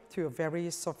type to a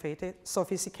very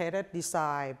sophisticated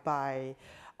design by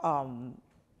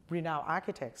renowned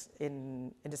architects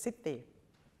in the city.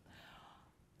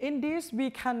 In this,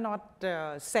 we cannot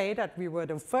say that we were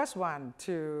the first one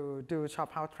to do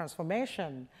shop house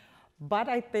transformation, but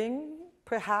I think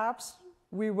perhaps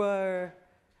we were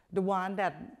the one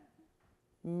that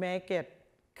make it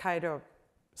kind of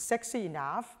sexy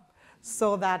enough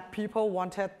so that people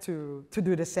wanted to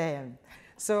do the same.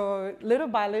 So little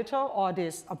by little, all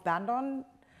these abandoned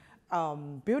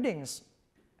buildings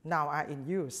now are in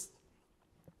use.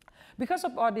 Because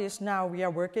of all this, now we are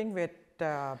working with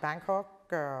the Bangkok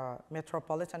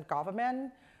metropolitan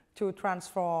government to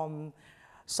transform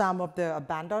some of the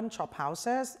abandoned shop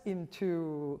houses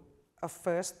into a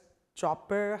first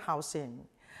jobber housing.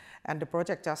 And the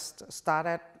project just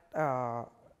started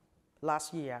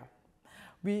last year.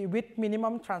 With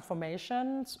minimum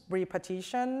transformations,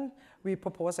 repartition, we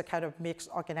propose a kind of mixed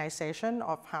organization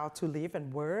of how to live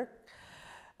and work.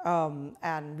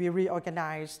 And we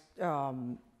reorganized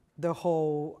the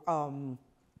whole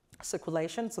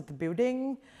circulations of the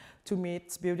building to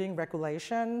meet building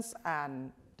regulations,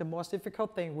 and the most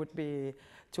difficult thing would be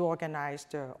to organize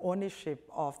the ownership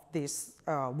of these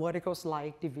vertical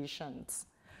slide divisions.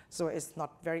 So it's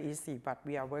not very easy, but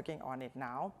we are working on it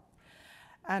now.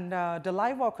 And the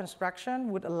light wall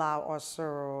construction would allow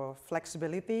also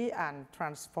flexibility and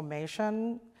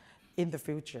transformation in the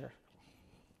future.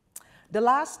 The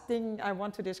last thing I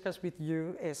want to discuss with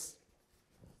you is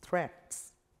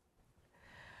threats.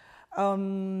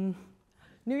 New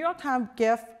York Times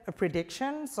gave a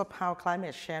prediction of how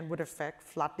climate change would affect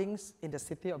floodings in the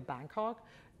city of Bangkok.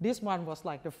 This one was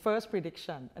like the first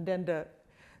prediction, and then the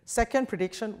second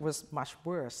prediction was much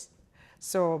worse.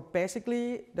 So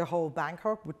basically, the whole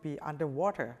Bangkok would be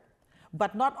underwater,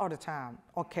 but not all the time,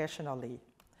 occasionally.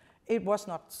 It was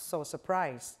not so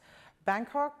surprised.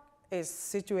 Bangkok is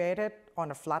situated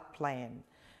on a floodplain.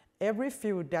 Every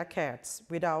few decades,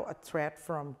 without a threat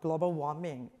from global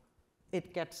warming,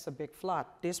 it gets a big flood.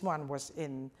 This one was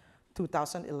in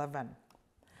 2011.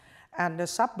 And the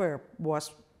suburb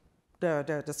was,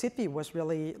 the city was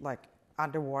really like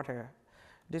underwater.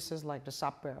 This is like the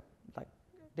suburb, like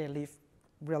they live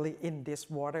really in this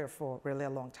water for really a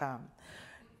long time.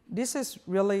 This is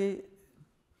really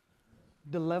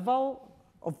the level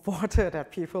of water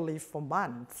that people live for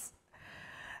months.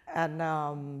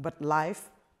 And, but life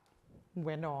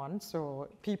went on, so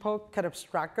people kind of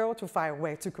struggled to find a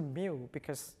way to commute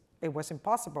because it was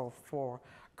impossible for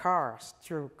cars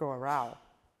to go around.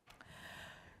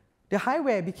 The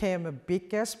highway became the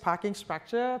biggest parking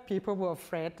structure. People were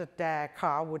afraid that their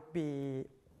car would be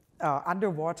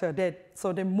underwater,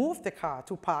 so they moved the car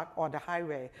to park on the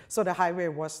highway. So the highway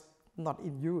was not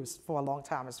in use for a long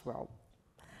time as well.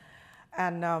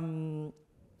 And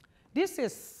this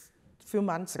is a few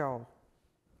months ago.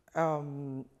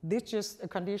 This is just a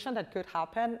condition that could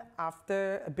happen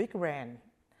after a big rain.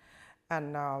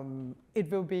 And it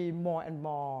will be more and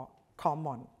more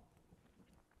common.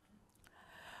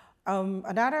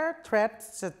 Another threat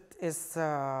is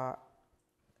the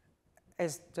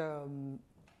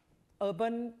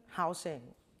urban housing.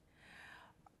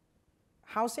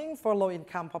 Housing for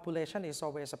low-income population is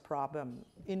always a problem.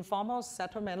 Informal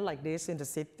settlement like this in the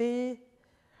city,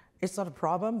 it's not a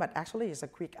problem, but actually it's a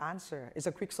quick answer. It's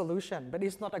a quick solution, but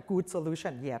it's not a good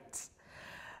solution yet.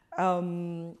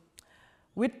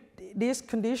 With this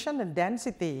condition and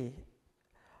density,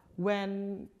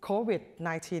 when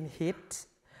COVID-19 hit,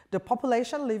 the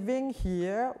population living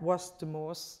here was the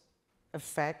most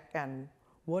affected and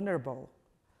vulnerable.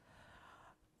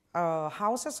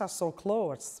 Houses are so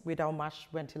close without much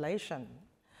ventilation.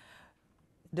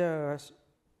 The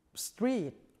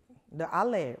street, the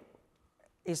alley,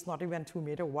 is not even 2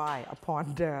 meters wide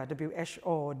upon the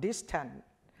WHO distance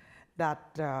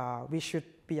that we should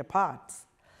be apart.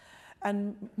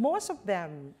 And most of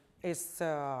them is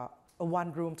a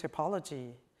one-room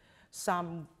typology.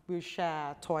 Some will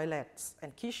share toilets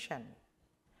and kitchen.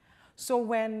 So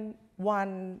when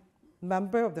one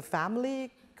member of the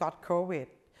family got COVID,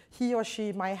 he or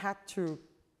she might have to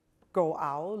go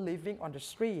out living on the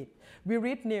street. We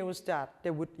read news that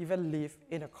they would even live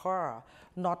in a car,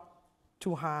 not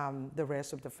to harm the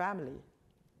rest of the family.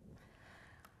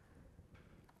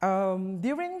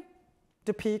 During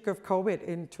the peak of COVID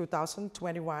in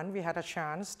 2021, we had a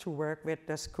chance to work with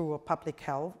the School of Public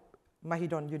Health,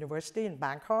 Mahidol University in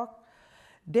Bangkok.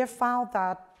 They found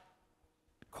that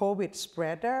COVID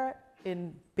spreader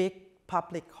in big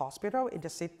public hospital in the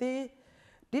city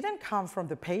didn't come from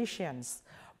the patients,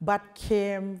 but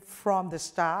came from the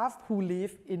staff who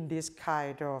live in this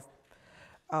kind of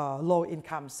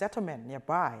low-income settlement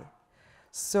nearby.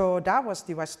 So that was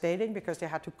devastating because they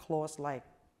had to close like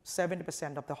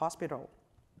 70% of the hospital.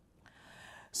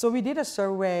 So we did a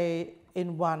survey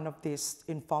in one of these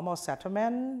informal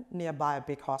settlements nearby a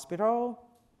big hospital,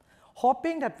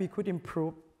 hoping that we could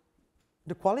improve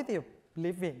the quality of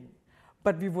living.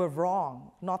 But we were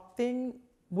wrong. Nothing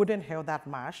wouldn't help that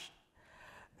much.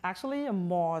 Actually, a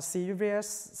more serious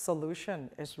solution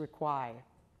is required.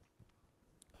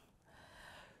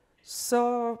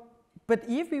 So, but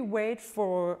if we wait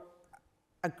for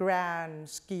a grand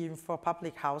scheme for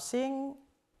public housing,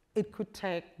 it could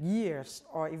take years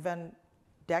or even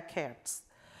decades.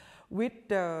 With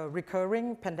the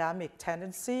recurring pandemic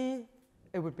tendency,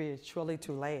 it would be surely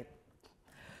too late.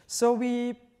 So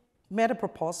we made a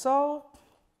proposal.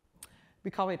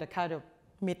 We call it a kind of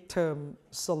midterm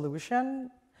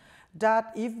solution,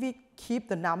 that if we keep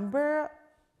the number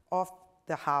of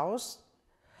the house,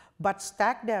 but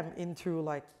stack them into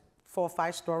like 4 or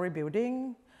 5-story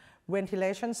building,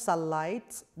 ventilation,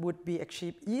 sunlight would be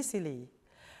achieved easily.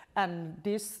 And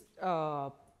these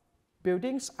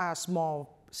buildings are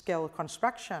small-scale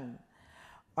construction.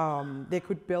 They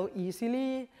could build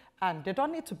easily, and they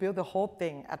don't need to build the whole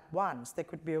thing at once. They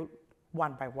could build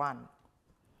one by one.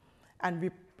 And we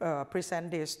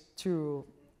present this to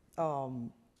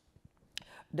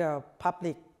the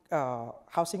public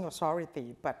housing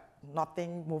authority, but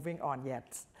nothing moving on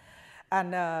yet.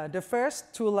 And the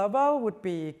first two levels would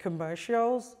be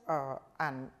commercials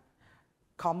and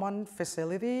common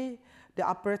facility. The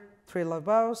upper three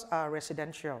levels are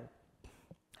residential.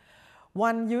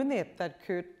 One unit that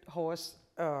could host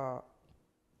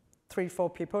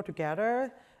 3-4 people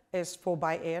together is 4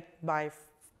 by 8 by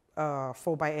 4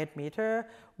 by 8 meter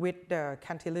with the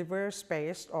cantilever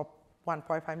space of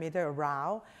 1.5 meter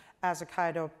around as a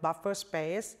kind of buffer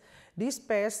space. This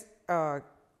space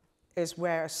is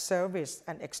where service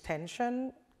and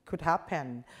extension could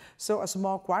happen. So a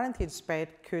small quarantine space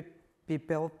could be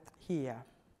built here.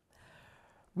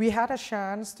 We had a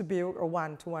chance to build a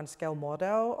one-to-one scale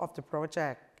model of the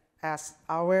project as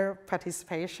our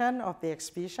participation of the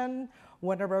exhibition,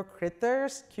 Vulnerable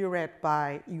Critters, curated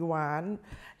by Iwan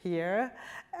here,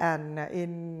 and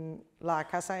in La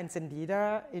Casa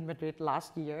Encendida in Madrid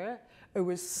last year. It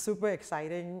was super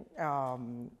exciting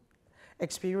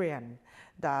experience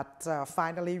that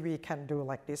finally we can do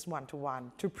like this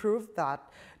one-to-one to prove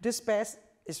that this space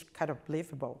is kind of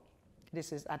livable.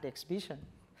 This is at the exhibition.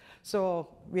 So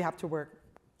we have to work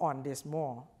on this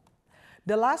more.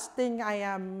 The last thing I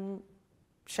am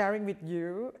sharing with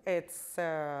you is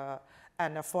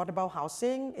an affordable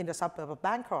housing in the suburb of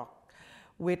Bangkok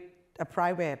with a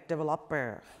private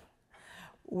developer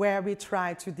where we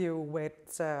try to deal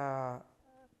with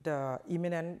the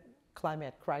imminent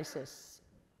climate crisis.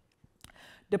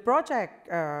 The project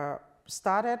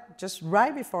started just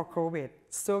right before COVID,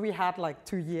 so we had like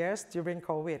 2 years during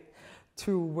COVID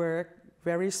to work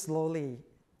very slowly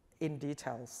in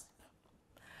details.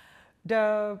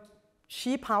 The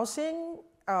cheap housing,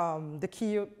 the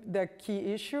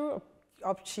key issue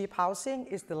of cheap housing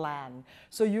is the land.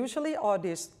 So usually all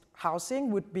this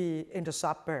housing would be in the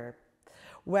suburb,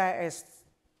 whereas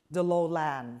the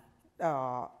lowland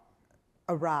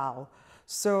around.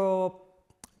 So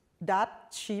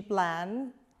that cheap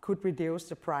land could reduce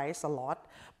the price a lot,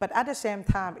 but at the same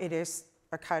time, it is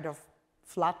a kind of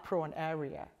flood-prone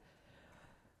area.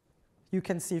 You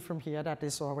can see from here that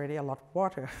there's already a lot of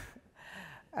water.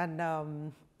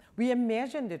 And we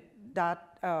imagined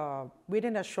that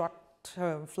within a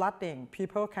short-term flooding,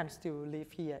 people can still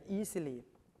live here easily.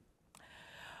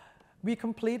 We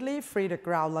completely free the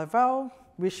ground level,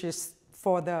 which is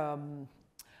for the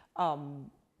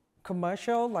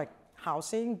commercial like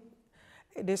housing.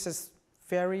 This is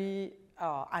very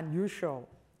unusual.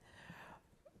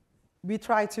 We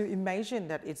try to imagine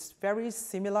that it's very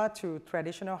similar to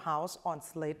traditional house on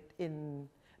slate in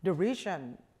the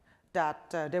region, that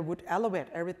they would elevate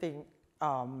everything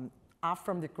up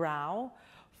from the ground,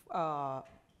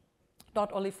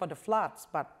 not only for the floods,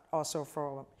 but also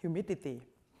for humidity.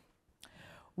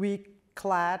 We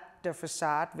clad the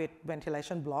facade with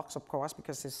ventilation blocks, of course,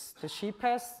 because it's the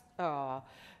cheapest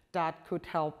that could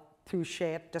help to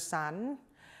shade the sun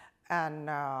and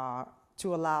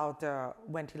to allow the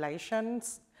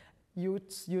ventilations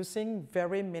using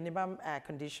very minimum air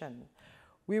condition.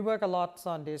 We work a lot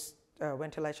on these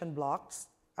ventilation blocks,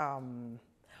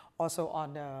 also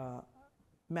on the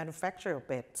manufacture of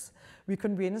beds. We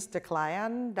convince the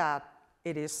client that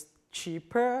it is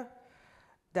cheaper,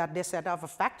 that they set up a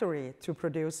factory to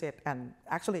produce it, and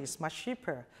actually it's much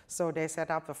cheaper. So they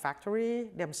set up a factory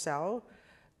themselves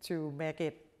to make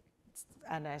it,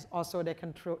 and also they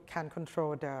can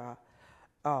control the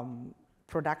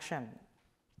production.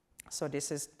 So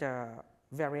this is the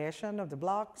variation of the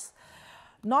blocks.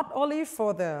 Not only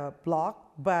for the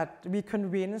block, but we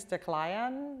convince the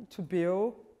client to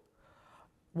build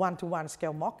one-to-one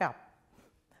scale mock-up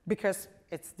because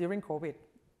it's during COVID,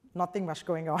 nothing much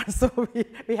going on, so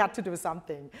we had to do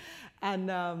something.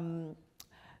 And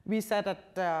we said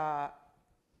that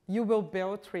you will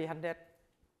build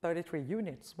 333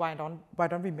 units. Why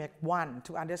don't we make one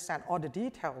to understand all the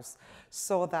details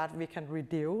so that we can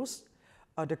reduce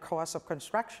the cost of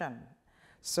construction?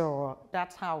 So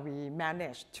that's how we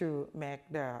managed to make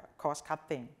the cost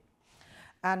cutting.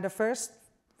 And the first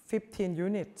 15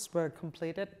 units were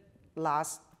completed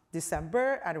last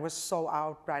December and it was sold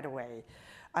out right away.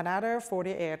 Another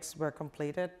 48 were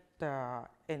completed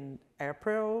in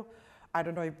April. I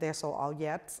don't know if they're sold out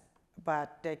yet,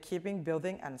 but they're keeping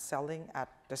building and selling at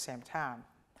the same time.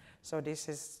 So this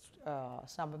is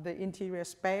some of the interior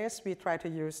space. We try to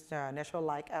use the natural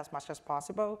light as much as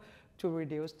possible to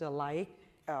reduce the light,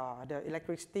 the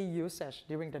electricity usage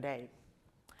during the day.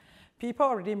 People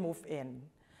already moved in.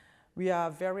 We are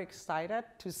very excited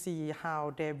to see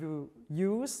how they will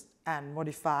use and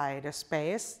modify the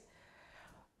space.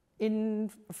 In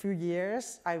a few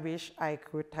years, I wish I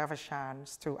could have a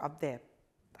chance to update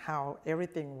how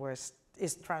everything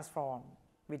is transformed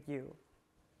with you.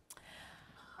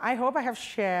 I hope I have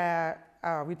shared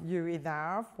with you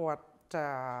enough what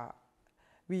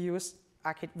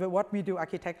we do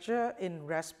architecture in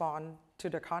response to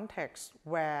the context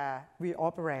where we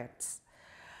operate.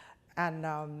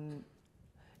 And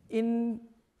in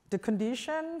the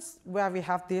conditions where we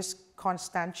have this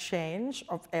constant change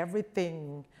of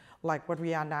everything like what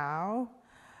we are now,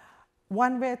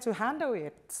 one way to handle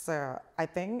it, I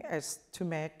think, is to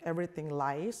make everything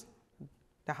light.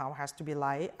 The house has to be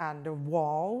light, and the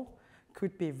wall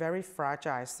could be very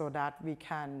fragile so that we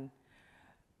can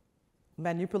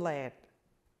manipulate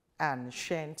and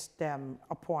change them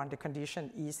upon the condition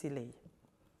easily.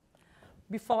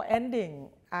 Before ending,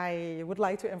 I would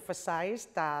like to emphasize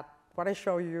that what I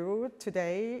show you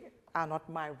today are not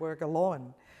my work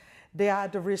alone. They are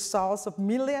the results of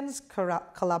millions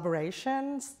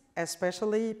collaborations,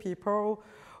 especially people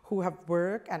who have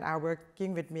worked and are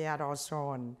working with me at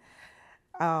Ozone.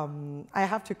 I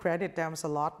have to credit them a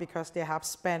lot because they have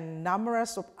spent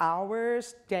numerous of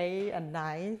hours, day and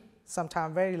night,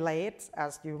 sometimes very late,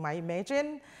 as you might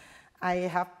imagine. I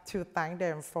have to thank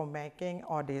them for making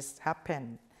all this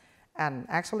happen. And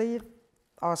actually,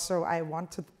 also, I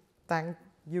want to thank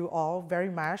you all very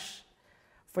much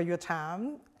for your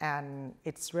time, and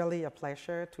it's really a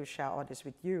pleasure to share all this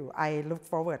with you. I look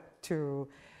forward to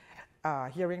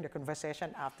hearing the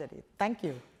conversation after it. Thank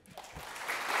you.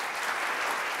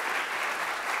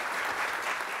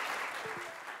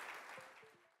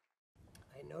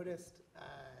 I noticed,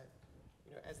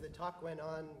 as the talk went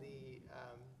on, the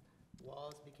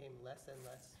walls became less and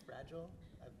less fragile.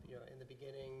 In the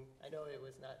beginning, I know it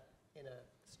was not in a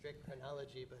strict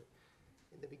chronology, but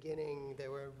in the beginning,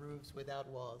 there were roofs without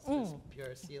walls, just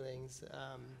pure ceilings.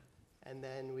 And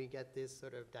then we get these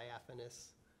sort of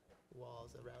diaphanous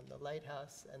walls around the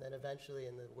lighthouse. And then eventually,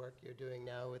 in the work you're doing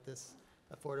now with this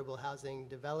affordable housing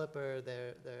developer,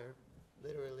 they're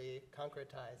literally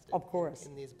concretized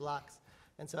in these blocks.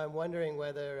 And so I'm wondering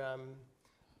whether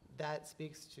that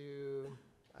speaks to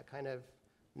a kind of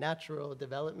natural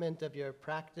development of your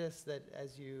practice, that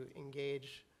as you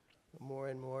engage more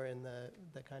and more in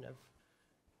the kind of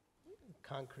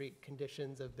concrete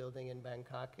conditions of building in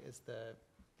Bangkok,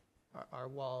 are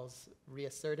walls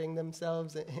reasserting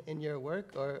themselves in your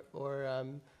work, or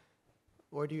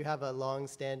do you have a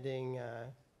long-standing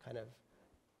kind of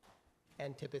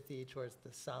antipathy towards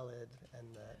the solid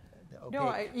and the opaque?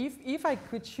 No, if I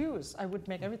could choose, I would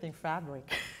make everything fabric.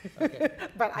 Okay.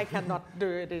 But I cannot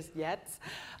do this yet.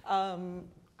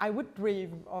 I would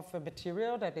dream of a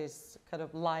material that is kind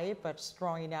of light but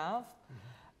strong enough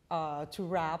to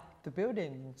wrap the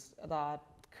buildings, that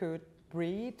could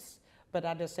breathe, but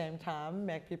at the same time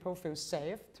make people feel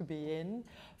safe to be in.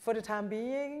 For the time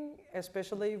being,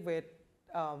 especially with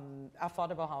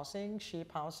affordable housing,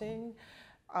 cheap housing,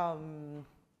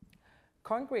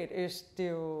 concrete is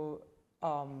still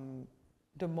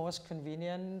the most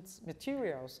convenient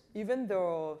materials, even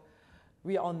though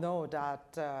we all know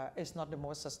that it's not the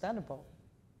most sustainable.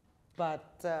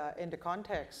 But in the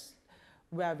context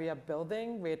where we are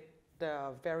building with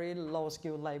very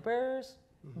low-skilled laborers,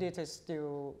 this is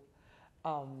still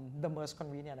the most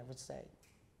convenient, I would say.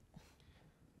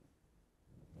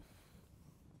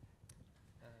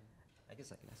 I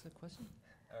guess I can ask a question?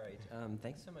 All right.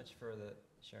 Thanks so much for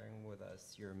sharing with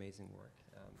us your amazing work.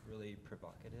 Really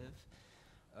provocative.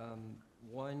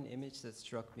 One image that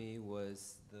struck me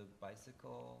was the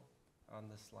bicycle on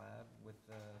the slab with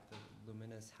the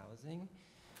luminous housing.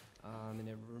 And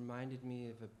it reminded me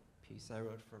of a piece I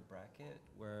wrote for Bracket,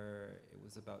 where it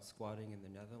was about squatting in the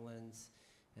Netherlands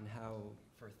and how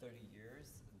for 30 years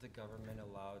the government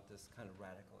allowed this kind of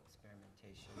radical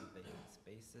experimentation with vacant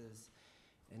spaces.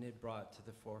 And it brought to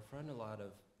the forefront a lot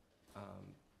of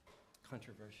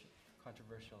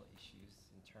controversial issues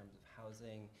in terms of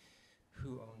housing,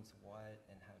 who owns what,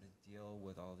 and how to deal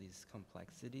with all these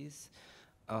complexities.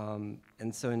 And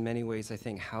so in many ways, I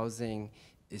think housing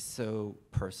is so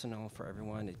personal for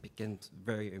everyone. It becomes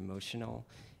very emotional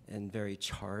and very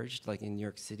charged. Like in New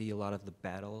York City, a lot of the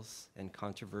battles and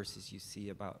controversies you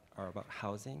see are about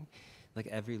housing. Like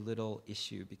every little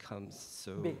issue becomes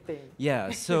so big thing.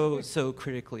 Yeah, so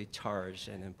critically charged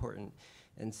and important.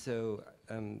 And so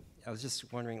I was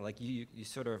just wondering, like you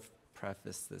sort of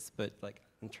prefaced this, but like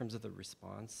in terms of the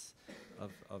response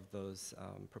of those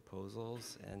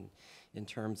proposals, and in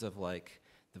terms of like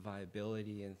the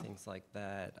viability and things like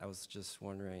that, I was just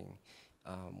wondering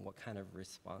what kind of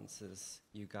responses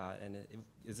you got, and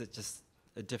is it just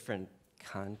a different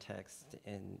context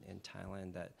in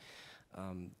Thailand that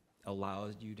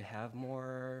allows you to have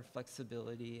more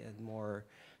flexibility and more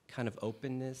kind of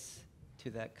openness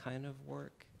to that kind of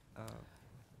work?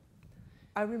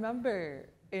 I remember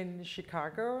in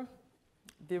Chicago,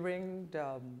 during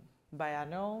the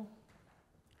biennial,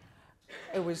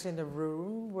 it was in a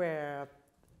room where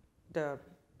the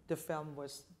film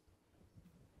was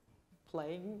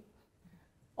playing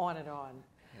on and on.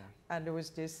 Yeah. And there was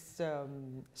this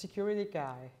security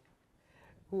guy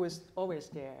who was always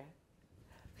there.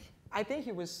 I think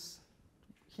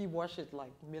he watched it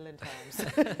like a million times.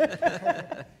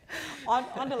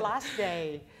 On the last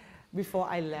day before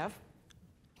I left,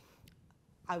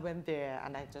 I went there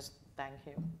and I just thanked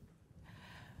him.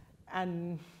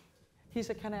 And he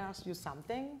said, "Can I ask you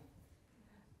something?"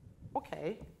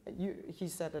 Okay. He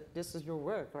said that this is your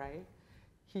work, right?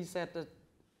 He said that,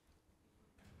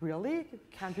 "Really?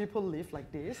 Can people live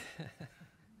like this?"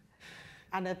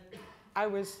 And I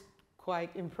was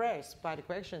quite impressed by the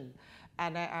question.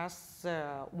 And I asked,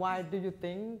 "Why do you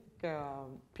think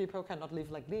people cannot live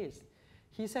like this?"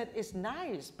 He said, "It's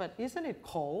nice, but isn't it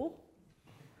cold?"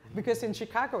 Because in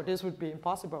Chicago, this would be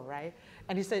impossible, right?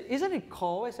 And he said, "Isn't it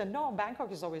cold?" I said, "No,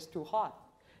 Bangkok is always too hot.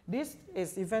 This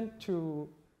is even too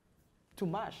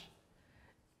much.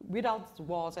 Without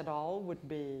walls at all would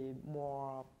be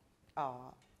more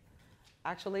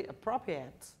actually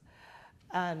appropriate."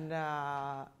 And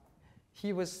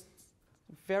he was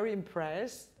very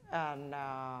impressed,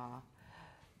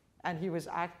 and he was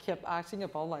kept asking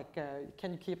about like,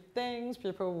 can you keep things?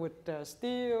 People would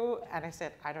steal, and I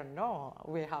said, "I don't know.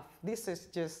 This is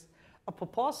just a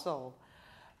proposal.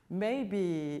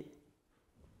 Maybe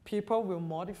people will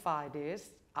modify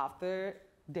this after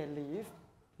they leave,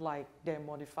 like they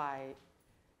modify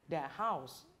their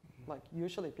house. Like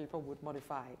usually people would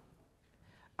modify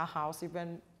a house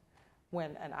even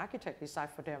when an architect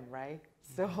decides for them, right?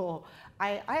 So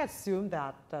I assume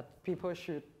that people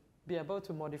should be able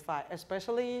to modify,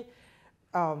 especially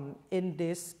in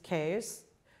this case,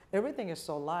 everything is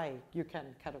so light, you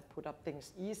can kind of put up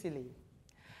things easily.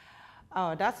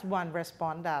 That's one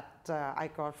response that I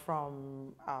got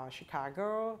from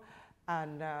Chicago,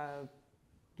 and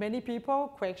many people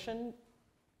question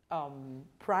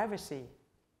privacy.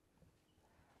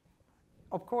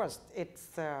 Of course, it's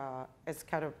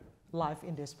kind of live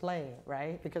in display,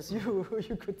 right? Because you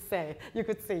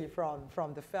could see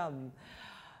from the film.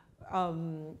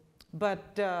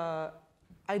 But the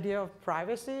idea of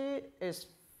privacy is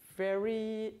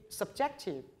very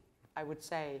subjective, I would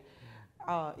say.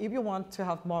 If you want to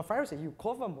have more privacy, you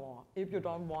cover more. If you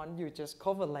don't want, you just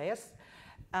cover less.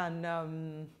 And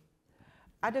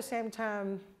at the same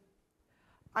time,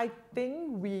 I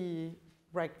think we,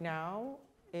 right now,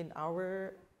 in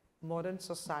our modern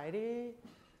society,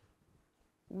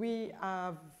 we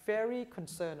are very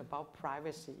concerned about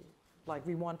privacy. Like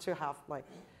we want to have like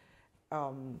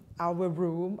our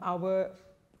room, our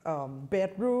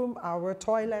bedroom, our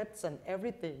toilets and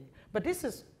everything. But this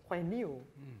is quite new.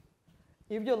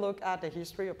 If you look at the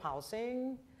history of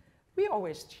housing, we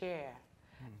always share.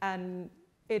 And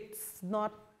it's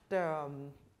not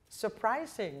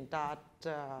surprising that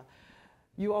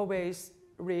you always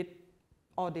read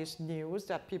all this news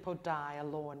that people die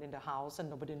alone in the house and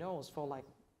nobody knows for like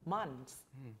months.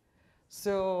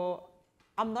 So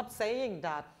I'm not saying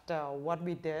that what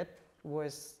we did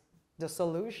was the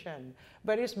solution,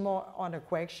 but it's more on the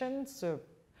questions of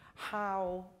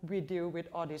how we deal with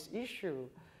all this issue.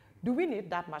 Do we need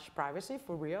that much privacy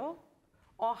for real?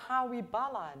 Or how we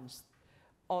balance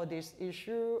all this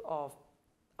issue of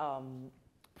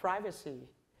privacy?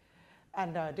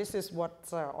 And this is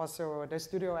what also the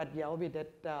studio at Yale we did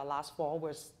last fall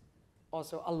was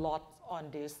also a lot on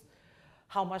this,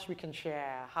 how much we can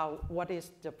share, what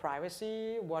is the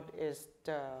privacy, what is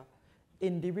the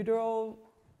individual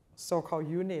so-called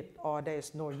unit, or there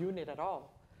is no unit at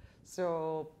all.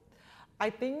 So I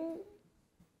think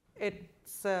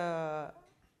it's,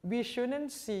 we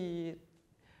shouldn't see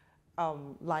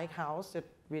Lighthouse that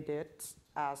we did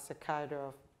as a kind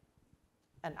of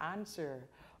an answer,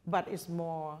 but it's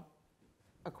more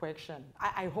a question.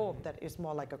 I hope that it's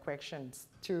more like a question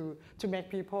to make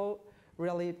people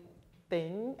really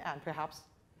think and perhaps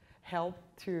help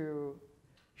to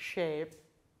shape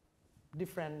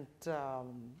different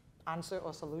answer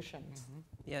or solutions.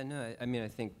 Yeah, no, I mean, I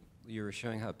think you were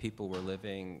showing how people were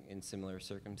living in similar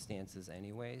circumstances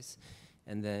anyways,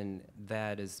 and then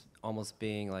that is almost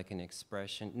being like an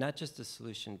expression, not just a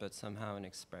solution, but somehow an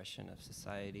expression of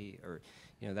society, or,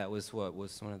 you know, that was what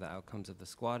was one of the outcomes of the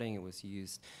squatting. It was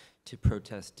used to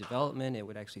protest development. It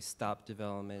would actually stop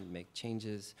development, make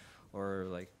changes, or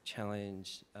like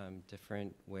challenge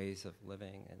different ways of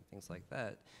living and things like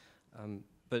that.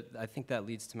 But I think that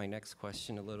leads to my next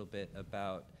question a little bit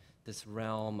about this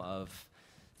realm of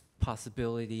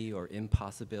possibility or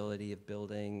impossibility of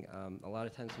building. A lot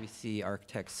of times we see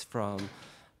architects from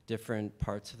different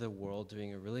parts of the world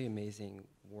doing a really amazing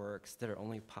works that are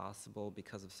only possible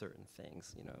because of certain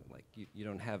things. You know, like you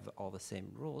don't have all the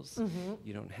same rules.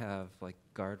 You don't have like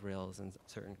guardrails in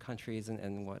certain countries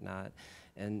and whatnot.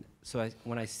 And so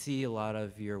when I see a lot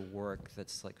of your work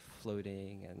that's like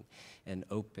floating and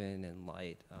open and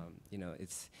light, you know,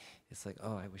 it's like,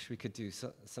 oh, I wish we could do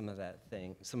some of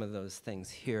those things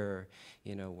here,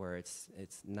 you know, where it's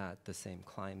not the same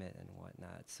climate and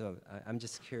whatnot. So I'm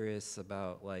just curious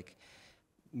about like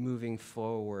moving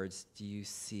forwards, do you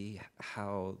see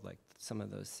how like some of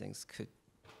those things could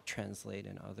translate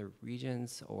in other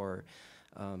regions, or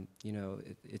you know,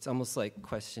 it's almost like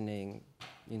questioning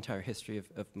the entire history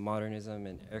of modernism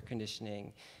and air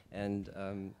conditioning, and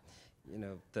you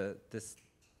know,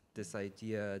 this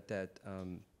idea that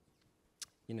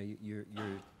you know,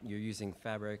 you're using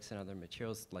fabrics and other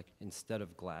materials like instead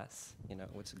of glass. You know,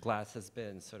 which glass has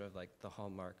been sort of like the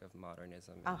hallmark of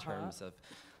modernism in terms of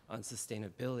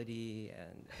unsustainability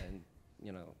and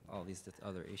you know, all these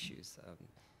other issues.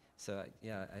 So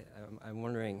yeah, I'm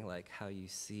wondering like how you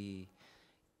see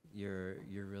your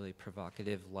really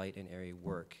provocative, light and airy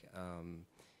work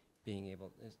being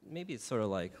able. Maybe it's sort of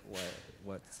like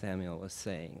what Samuel was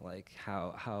saying, like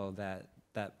how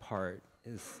that part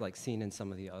is like seen in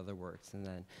some of the other works, and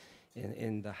then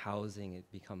in the housing it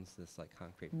becomes this like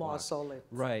concrete More block. solid.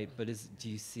 Right, but do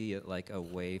you see it like a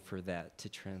way for that to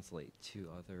translate to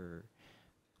other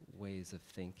ways of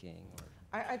thinking?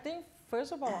 Or? I think,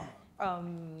 first of all,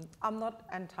 I'm not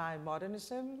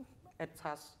anti-modernism. It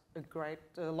has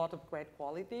a lot of great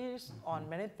qualities on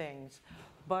many things,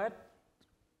 but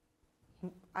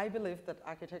I believe that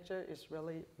architecture is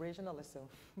really regionalism.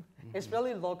 It's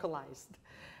really localized.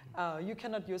 You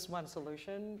cannot use one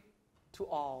solution to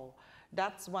all.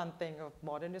 That's one thing of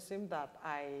modernism that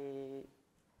I'm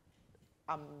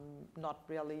not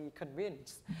really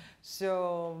convinced.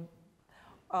 So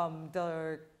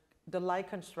the light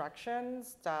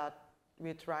constructions that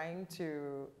we're trying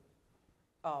to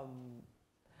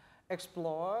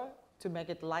explore to make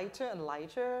it lighter and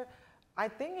lighter, I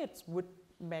think it would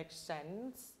make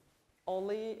sense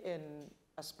only in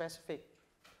a specific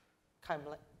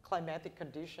climatic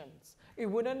conditions. It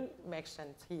wouldn't make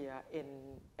sense here in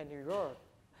New York,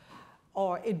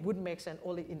 or it would make sense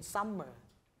only in summer.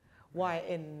 While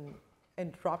in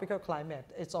tropical climate,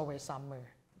 it's always summer,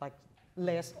 like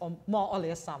less or more or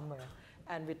less summer,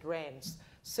 and with rains.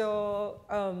 So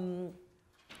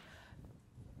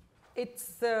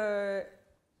it's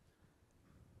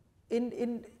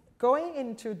in going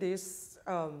into this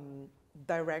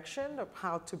direction of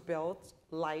how to build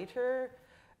lighter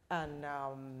and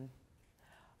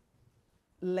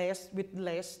with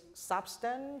less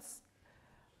substance,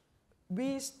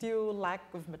 we still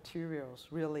lack of materials,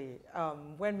 really.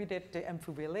 When we did the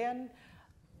Pavilion,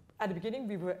 at the beginning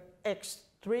we were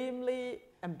extremely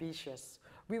ambitious.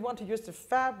 We want to use the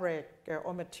fabric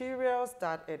or materials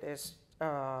that it is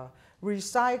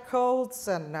recycled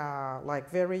and like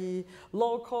very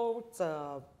local,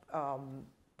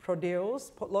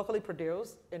 locally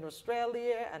produced in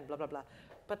Australia and blah, blah, blah.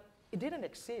 But it didn't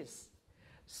exist.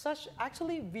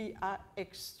 Actually, we are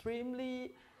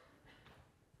extremely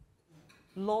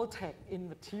low-tech in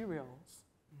materials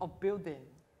of building,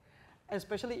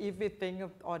 especially if we think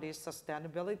of all this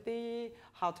sustainability,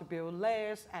 how to build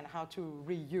less and how to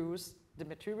reuse the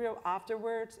material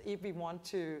afterwards. If we want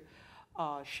to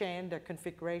change the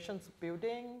configurations of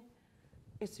building,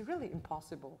 it's really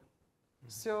impossible.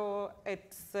 So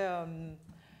it's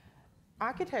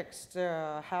architects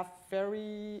have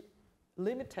very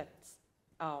limited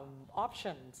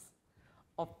options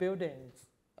of buildings.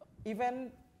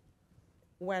 Even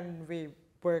when we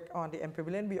work on the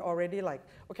Pavilion, we already like,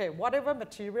 okay, whatever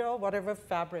material, whatever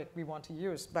fabric we want to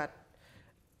use, but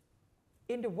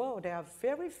in the world, there are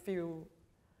very few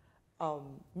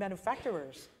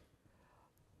manufacturers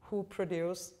who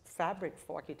produce fabric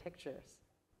for architectures.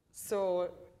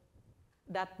 So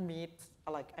that meets,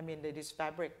 this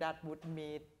fabric that would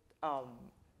meet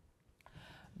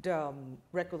the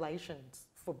regulations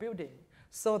for building.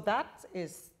 So that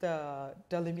is the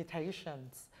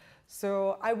limitations.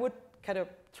 So I would kind of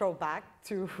throw back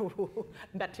to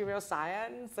material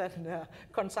science and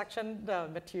construction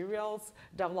materials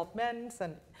developments,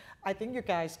 and I think you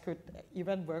guys could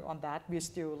even work on that. We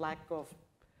still lack of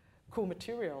cool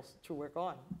materials to work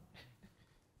on.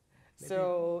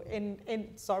 So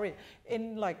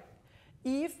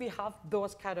if we have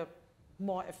those kind of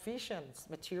more efficient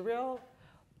material,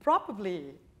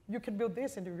 probably you can build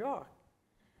this in New York.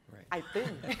 Right. I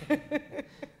think.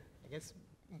 I guess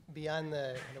beyond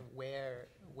the kind of where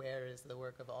is the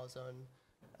work of Allzone,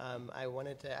 I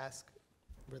wanted to ask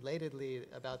relatedly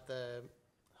about the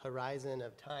horizon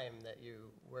of time that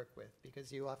you work with,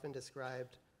 because you often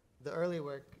described the early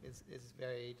work is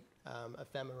very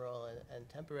ephemeral and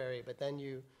temporary, but then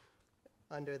you,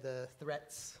 under the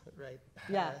threats, right,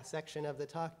 Yeah. section of the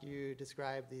talk, you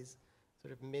describe these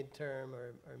sort of midterm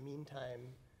or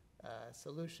meantime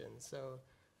solutions. So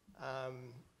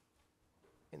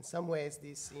in some ways,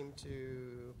 these seem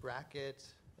to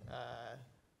bracket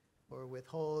or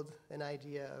withhold an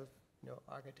idea of,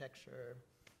 architecture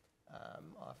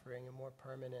offering a more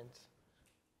permanent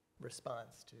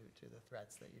response to the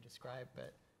threats that you describe.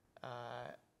 But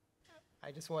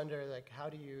I just wonder, like, how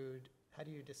do you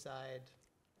decide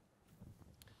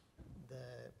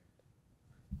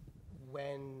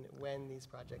when these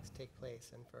projects take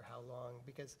place and for how long?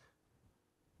 Because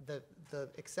the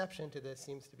exception to this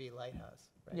seems to be Lighthouse,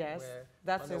 right? Yes, Where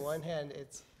that's on the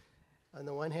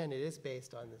one hand, it is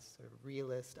based on this sort of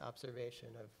realist observation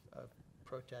of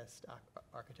protest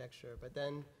architecture, but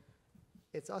then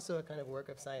it's also a kind of work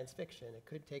of science fiction. It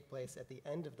could take place at the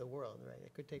end of the world, right?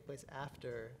 It could take place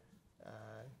after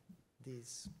we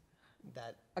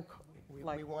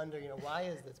wonder, why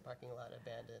is this parking lot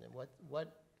abandoned, and what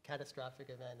catastrophic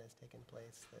event has taken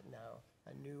place that now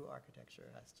a new architecture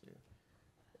has to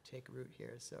take root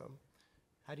here. So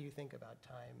how do you think about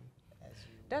time as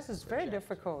you This is very project?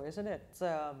 difficult, isn't it?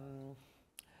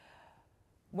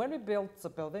 When we built the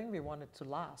building, we want it to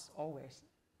last always,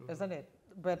 isn't it?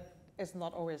 But it's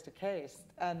not always the case.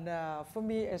 And for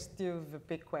me, it's still the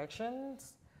big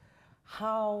questions.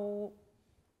 How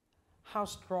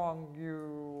strong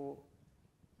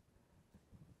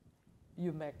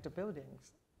you make the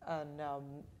buildings. And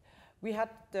we have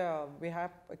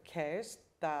a case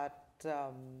that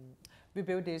we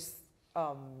built this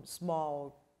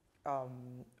small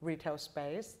retail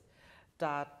space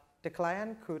that the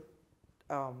client could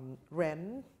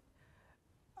rent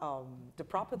the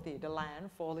property, the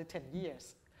land, for only 10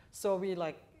 years. So we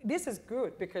this is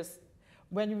good, because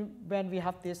when we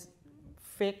have this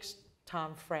fixed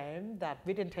time frame that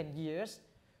within 10 years,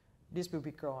 this will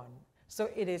be gone. So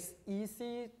it is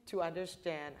easy to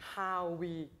understand how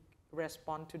we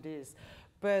respond to this.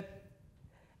 But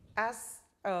as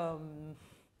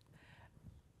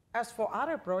for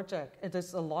other projects, it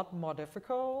is a lot more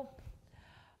difficult.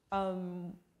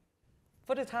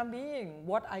 For the time being,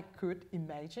 what I could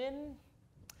imagine,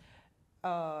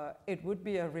 it would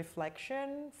be a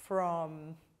reflection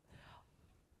from,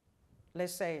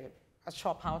 let's say, a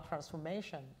shop house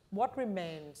transformation. What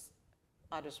remains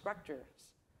are the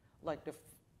structures, like the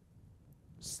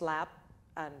slab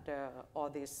and all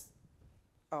these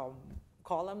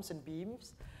columns and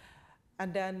beams.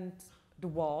 And then the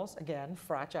walls, again,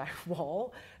 fragile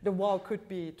wall, the wall could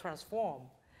be transformed.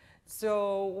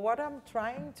 So what I'm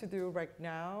trying to do right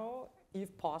now,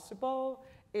 if possible,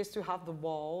 is to have the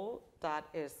wall that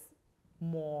is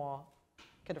more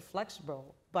kind of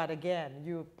flexible. But again,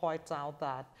 you point out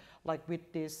that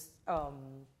with this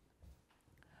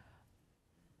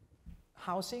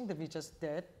housing that we just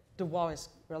did, the wall is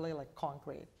really like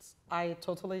concrete. I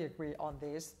totally agree on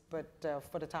this, but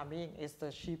for the time being, it's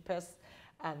the cheapest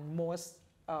and most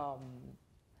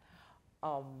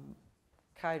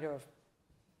kind of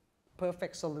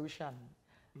perfect solution.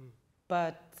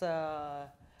 But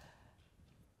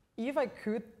if I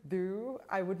could do,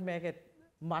 I would make it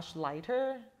much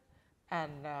lighter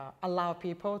and allow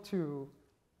people to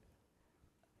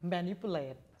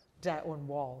manipulate their own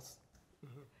walls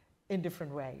in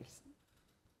different ways.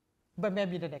 But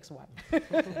maybe the next one.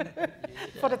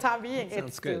 For the time being, Sounds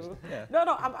it's good. still. Yeah.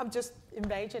 No, I'm just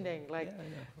imagining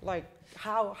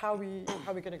how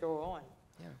we gonna go on.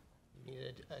 Yeah. You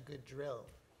need a good drill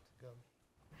to go.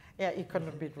 Yeah, it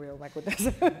couldn't be real. My goodness.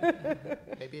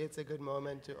 Maybe it's a good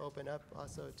moment to open up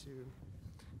also to,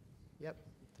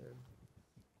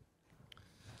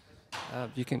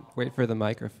 You can wait for the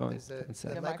microphone. the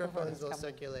The microphone microphones is will coming.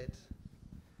 circulate.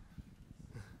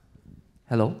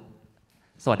 Hello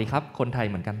สวัสดีครับ คนไทย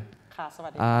เหมือนกัน ค่ะสวั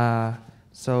สดี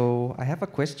So I have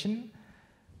a question.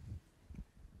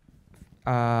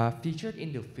 Featured in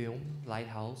the film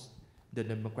Lighthouse, the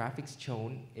demographics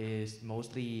shown is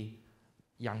mostly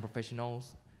young professionals,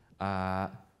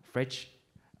 fresh,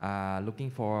 looking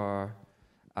for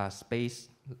a space,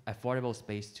 affordable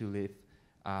space to live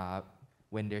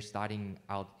when they're starting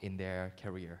out in their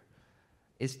career.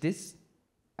 Is this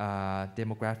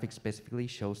demographic specifically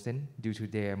chosen due to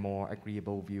their more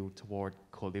agreeable view toward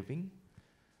co-living?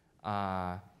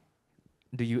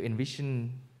 Do you envision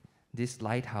this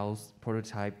lighthouse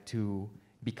prototype to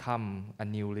become a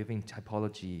new living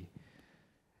typology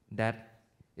that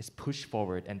is pushed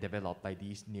forward and developed by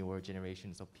these newer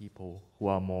generations of people who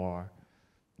are more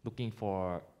looking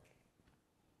for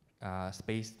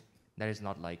space that is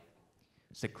not like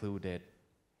secluded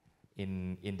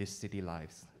in this city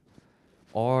lives?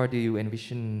 Or do you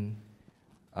envision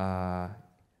the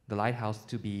lighthouse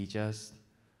to be just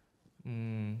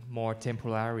more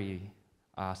temporary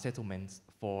settlements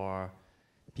for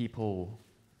people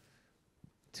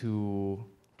to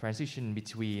transition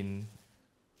between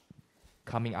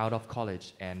coming out of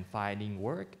college and finding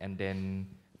work and then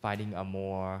finding a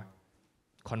more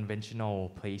conventional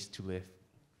place to live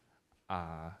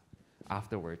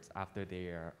afterwards, after they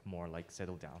are more like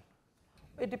settled down?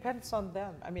 It depends on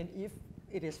them. I mean, if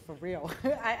it is for real.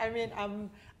 I mean,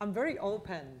 I'm very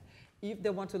open. If they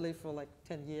want to live for like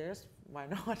 10 years, why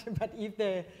not? But if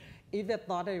they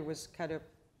thought it was kind of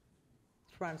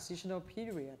transitional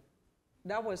period,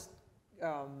 that was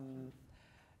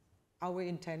our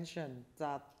intention,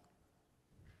 that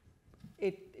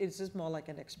it's just more like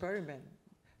an experiment.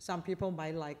 Some people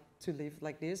might like to live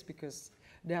like this because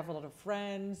they have a lot of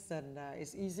friends and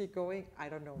it's easygoing. I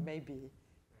don't know, maybe.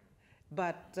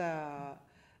 But I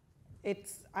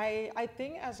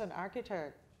think as an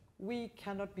architect, we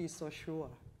cannot be so sure.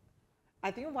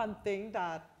 I think one thing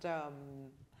that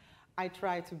I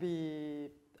try to be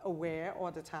aware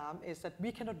all the time is that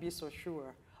we cannot be so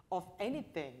sure of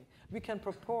anything. We can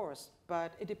propose,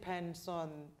 but it depends on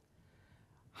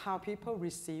how people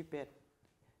receive it.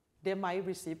 They might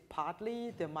receive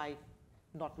partly, they might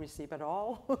not receive at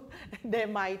all. they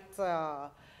might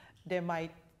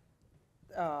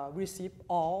receive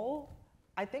all.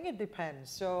 I think it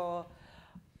depends. So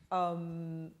for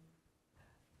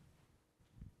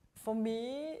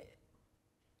me,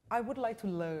 I would like to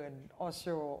learn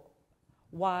also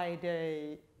why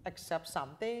they accept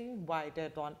something, why they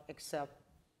don't accept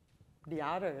the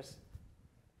others.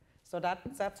 So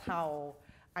that's how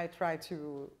I try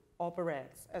to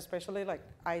operate, especially like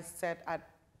I said at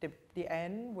the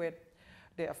end with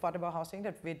the affordable housing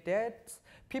that we did.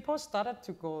 People started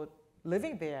to go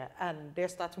living there and they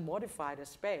start to modify the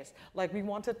space. Like we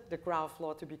wanted the ground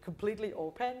floor to be completely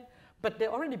open, but they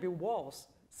already built walls,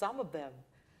 some of them.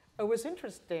 It was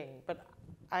interesting, but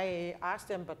I asked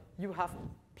them, but you have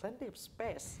plenty of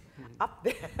space up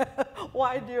there.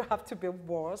 Why do you have to build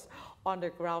walls on the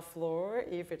ground floor?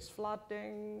 If it's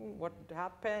flooding, what would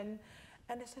happen?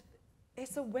 And they said,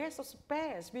 it's a waste of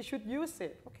space. We should use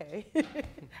it. Okay,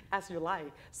 as you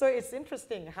like. So it's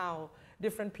interesting how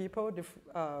different people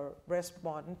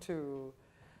respond to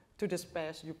the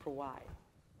space you provide.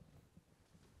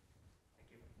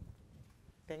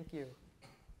 Thank you.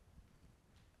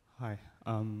 Hi.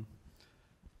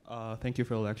 Thank you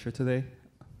for the lecture today.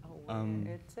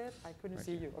 It's it? I couldn't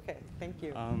see you. Okay, thank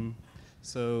you.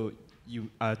 So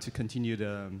you, to continue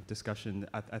the discussion,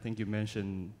 I think you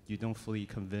mentioned you don't fully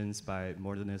convinced by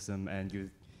modernism, and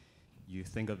you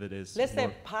think of it as Let's say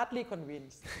partly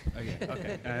convinced.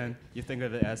 Okay. And you think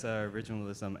of it as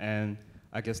originalism, and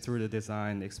I guess through the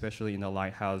design, especially in the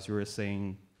lighthouse, you were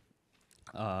saying,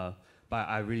 but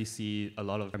I really see a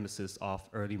lot of emphasis of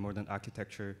early modern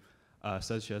architecture,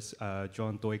 such as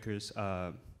John Duiker's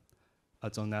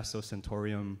Zonasto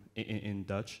Centurium in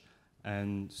Dutch.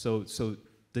 And so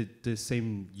the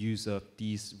same use of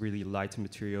these really light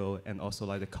material and also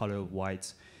like the color of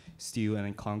white, steel,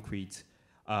 and concrete.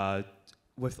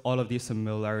 With all of these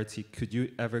similarity, could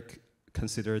you ever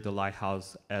consider the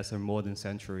lighthouse as a modern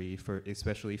sanctuary,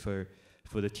 especially for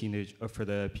the teenage or for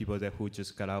the people who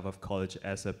just got out of college,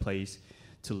 as a place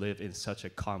to live in such a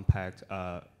compact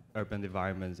urban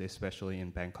environment, especially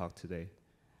in Bangkok today?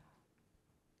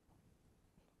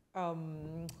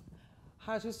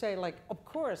 How to say, like, of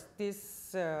course,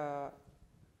 this,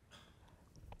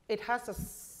 it has a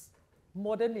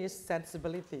modernist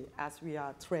sensibility, as we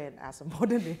are trained as a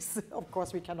modernist. Of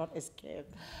course, we cannot escape.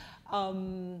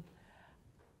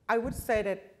 I would say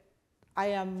that I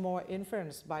am more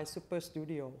influenced by Super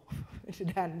Studio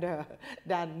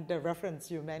than the reference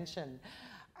you mentioned.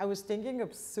 I was thinking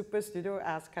of Super Studio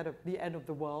as kind of the end of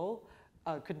the world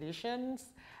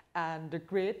conditions, and the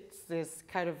grid is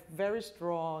kind of very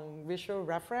strong visual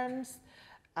reference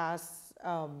as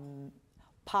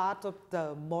part of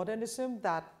the modernism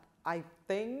that I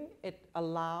think it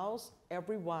allows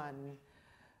everyone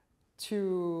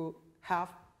to have,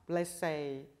 let's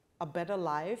say, a better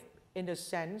life, in the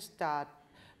sense that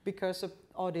because of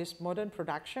all this modern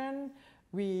production,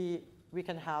 we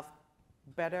can have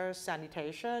better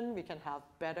sanitation, we can have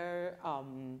better,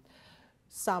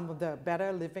 some of the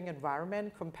better living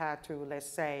environment compared to, let's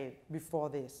say, before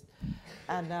this.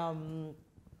 And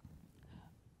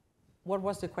what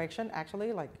was the question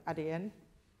actually, like at the end?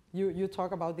 you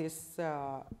talk about this,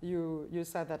 you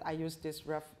said that I use this,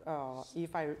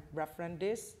 if I reference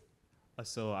this.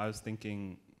 So I was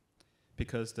thinking,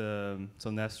 because so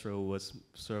Nestro was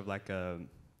sort of like a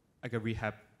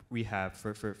rehab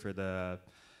for the,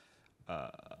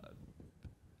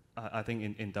 I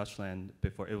think in Dutchland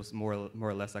before it was more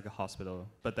or less like a hospital.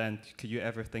 But then could you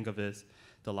ever think of it,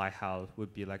 the lighthouse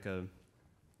would be like a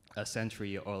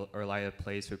sanctuary or like a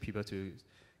place for people to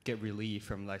get relief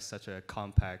from like such a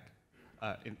compact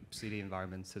city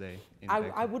environment today?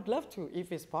 I would love to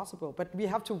if it's possible, but we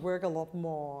have to work a lot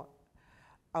more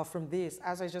from this.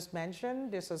 As I just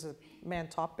mentioned, this is a main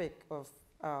topic of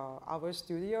our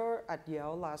studio at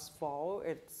Yale last fall.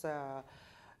 It's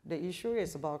the issue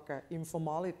is about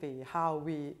informality, how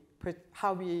we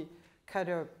kind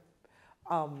of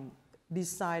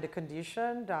design a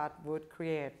condition that would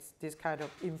create this kind of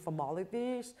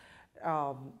informalities,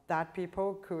 that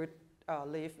people could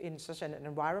live in such an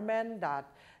environment that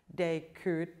they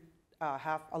could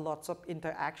have a lot of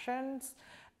interactions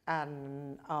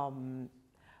and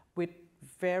with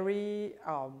very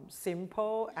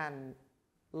simple and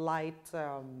light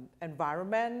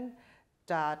environment,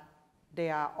 that they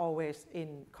are always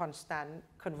in constant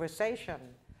conversation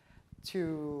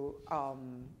to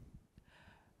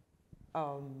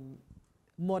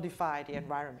modify the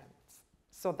environment.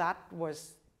 So that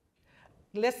was,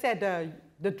 let's say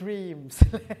the dreams,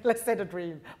 let's say the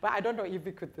dream, but I don't know if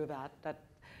we could do that. That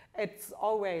it's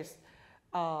always,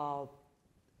 a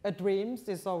dream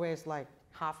is always like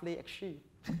halfly achieved.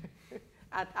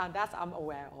 and that's I'm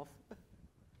aware of.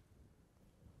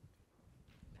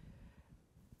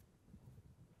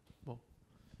 Well,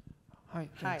 hi,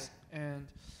 thanks. Hi. And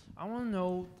I want to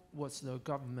know what's the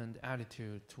government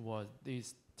attitude toward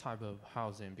this type of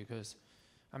housing, because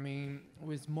I mean,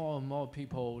 with more and more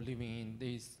people living in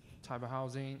this type of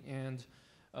housing, and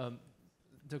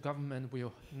the government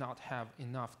will not have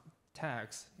enough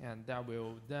tax, and that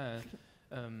will then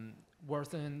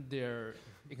worsen their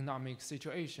economic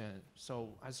situation. So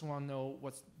I just want to know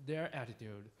what's their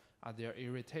attitude. Are they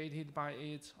irritated by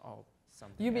it or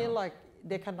something You mean else? like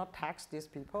they cannot tax these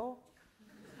people?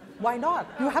 Why not?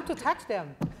 You have to tax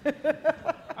them.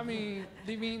 I mean,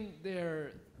 living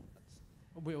there,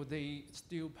 will they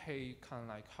still pay kind of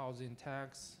like housing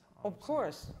tax? Of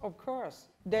course, of course.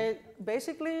 They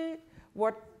basically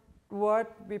what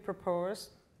we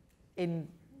propose in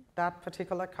that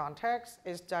particular context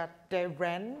is that they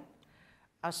rent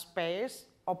a space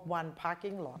of one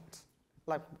parking lot,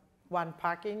 like one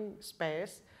parking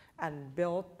space, and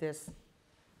build this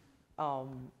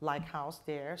lighthouse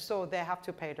there. So they have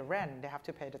to pay the rent, they have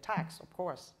to pay the tax, of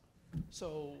course.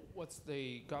 So what's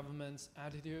the government's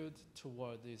attitude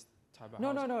toward this type of No,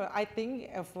 housing? no, no. I think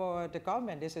for the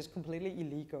government, this is completely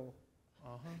illegal.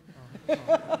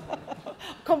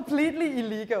 Completely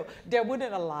illegal. They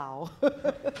wouldn't allow.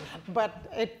 But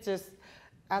it just,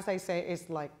 as I say, it's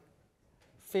like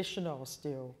fictional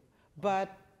still.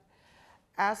 But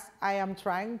as I am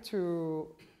trying to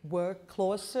work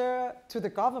closer to the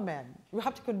government, you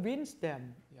have to convince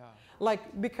them. Yeah.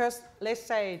 Like, because let's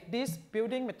say these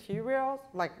building materials,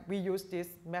 like we use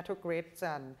these metal grids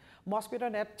and mosquito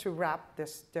net to wrap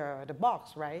this, the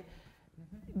box, right?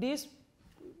 Mm-hmm. These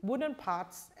wouldn't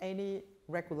pass any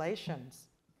regulations.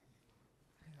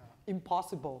 Yeah.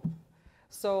 Impossible.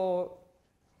 So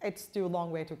it's still a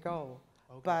long way to go.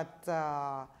 Okay. But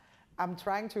I'm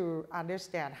trying to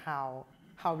understand how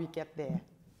we get there.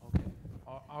 Okay.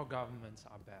 Our governments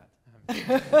are bad.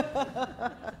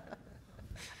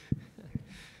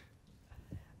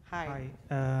 Hi.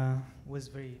 Was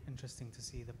very interesting to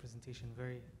see the presentation.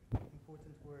 Very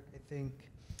important work, I think.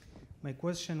 My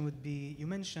question would be, you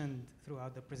mentioned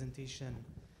throughout the presentation,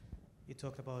 you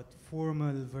talked about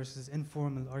formal versus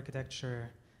informal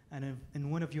architecture. And in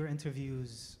one of your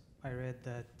interviews, I read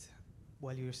that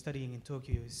while you were studying in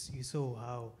Tokyo, you saw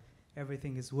how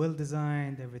everything is well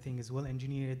designed, everything is well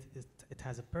engineered, it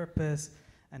has a purpose,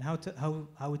 and how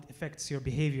it affects your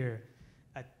behavior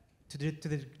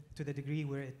to the degree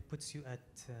where it puts you at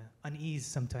unease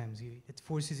sometimes. It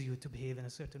forces you to behave in a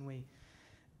certain way.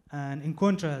 And in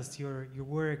contrast, your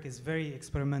work is very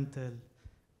experimental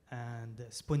and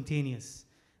spontaneous.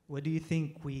 What do you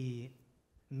think we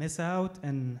miss out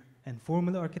in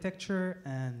formal architecture,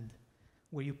 and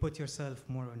where you put yourself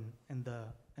more in the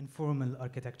informal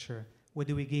architecture? What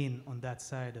do we gain on that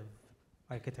side of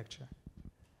architecture?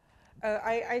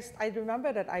 I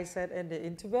remember that I said in the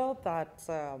interview that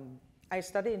I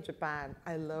studied in Japan.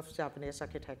 I love Japanese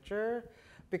architecture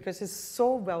because it's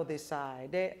so well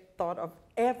designed. They thought of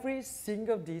every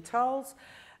single details,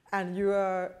 and you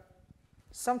are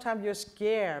sometimes you're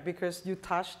scared because you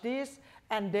touch this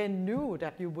and they knew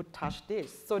that you would touch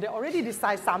this. So they already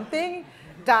decide something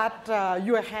that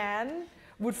your hand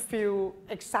would feel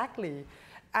exactly.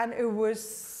 And it was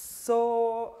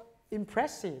so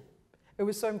impressive. It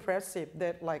was so impressive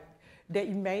that like they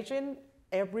imagined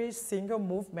every single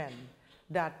movement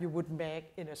that you would make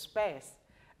in a space,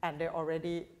 and they're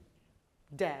already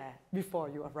there before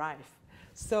you arrive.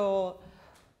 So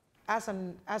as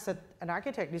an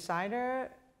architect designer,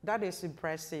 that is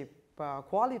impressive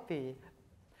quality,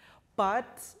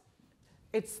 but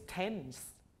it's tense.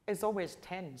 It's always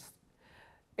tense.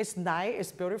 It's nice,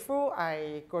 it's beautiful.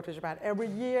 I go to Japan every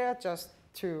year just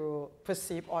to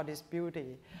perceive all this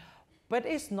beauty, but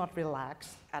it's not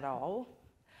relaxed at all.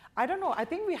 I don't know, I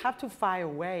think we have to find a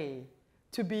way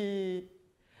to be,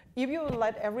 if you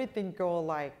let everything go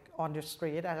like on the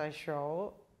street as I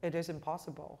show, it is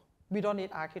impossible. We don't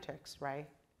need architects, right?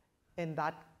 In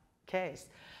that case.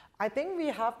 I think we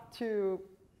have to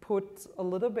put a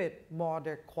little bit more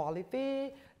the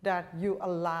quality that you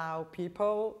allow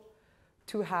people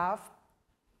to have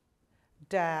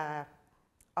their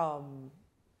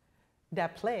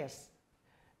place.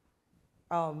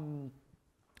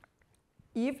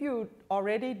 If you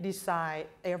already decide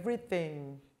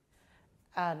everything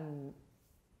and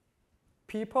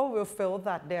people will feel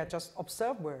that they're just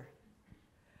observer.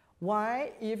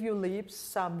 Why, if you leave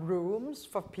some rooms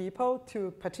for people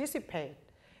to participate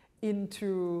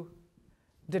into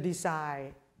the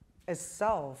design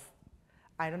itself?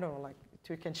 I don't know, like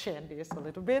you can change this a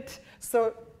little bit.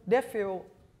 So they feel,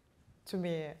 to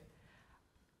me,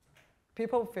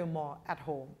 people feel more at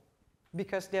home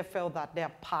because they feel that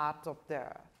they're part of the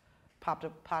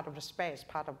space,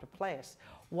 part of the place.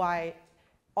 Why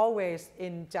always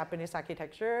in Japanese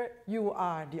architecture, you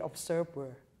are the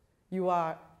observer. You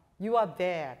are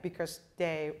there because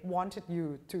they wanted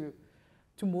you to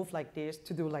move like this,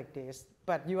 to do like this,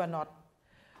 but you are not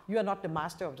the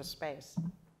master of the space.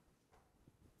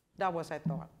 That was I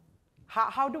thought.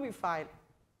 How do we find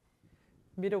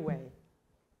middle way?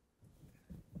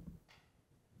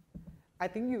 I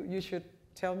think you should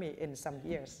tell me in some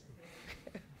years.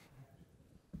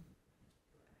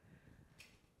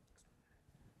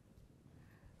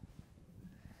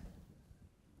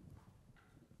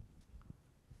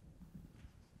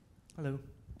 Hello.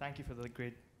 Thank you for the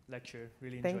great lecture.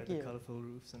 Really Thank enjoyed you. the colorful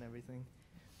roofs and everything.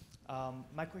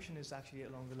 My question is actually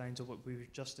along the lines of what we were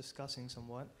just discussing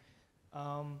somewhat.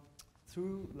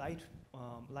 Through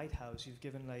Lighthouse, you've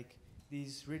given like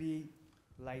these really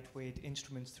lightweight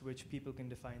instruments through which people can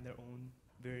define their own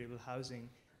variable housing.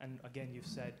 And again, you've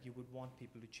said you would want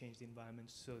people to change the environment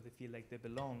so they feel like they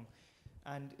belong.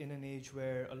 And in an age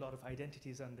where a lot of identity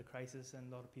is under crisis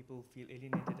and a lot of people feel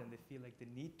alienated and they feel like they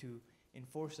need to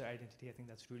enforce their identity, I think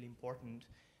that's really important.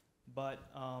 But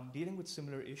dealing with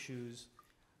similar issues,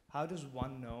 how does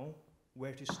one know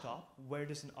where to stop? Where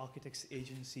does an architect's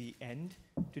agency end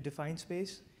to define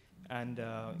space? And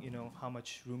how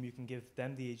much room you can give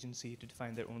them the agency to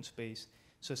define their own space.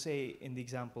 So say in the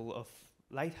example of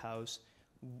Lighthouse,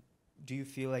 do you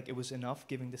feel like it was enough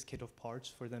giving this kit of parts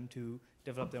for them to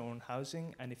develop their own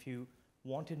housing? And if you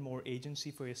wanted more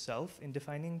agency for yourself in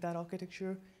defining that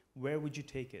architecture, where would you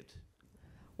take it?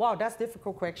 Wow, that's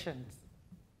difficult questions.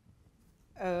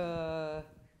 I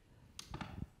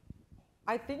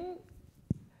think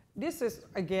this is,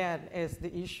 again, is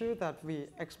the issue that we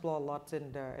explore a lot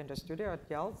in the studio at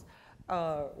Yale.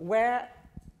 Where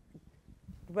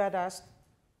does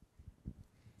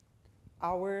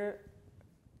our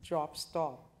job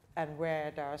stop and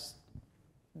where does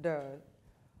the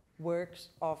works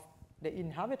of the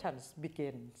inhabitants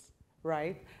begins,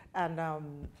 right? And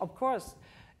of course,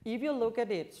 if you look at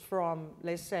it from,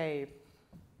 let's say,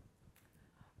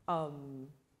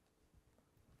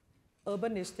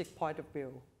 urbanistic point of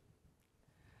view,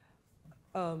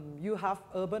 you have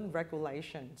urban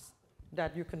regulations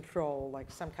that you control,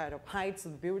 like some kind of heights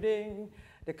of the building,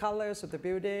 the colors of the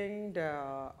building,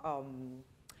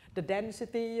 the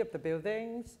density of the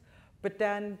buildings. But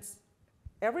then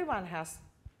everyone has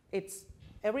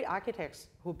every architect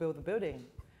who built the building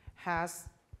has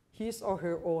his or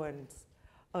her own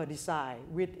design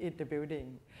within the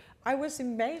building. I was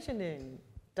imagining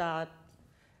that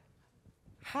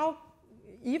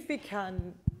if we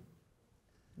can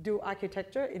do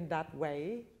architecture in that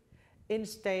way,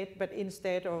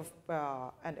 instead of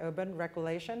an urban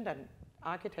regulation, then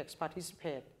architects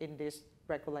participate in this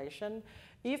regulation.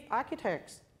 If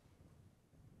architects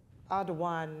are the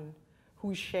one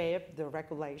who shape the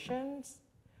regulations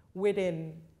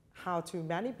within how to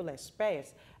manipulate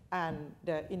space, and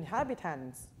the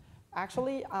inhabitants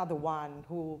actually are the one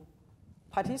who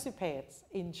participates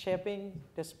in shaping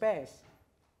the space.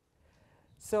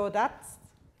 So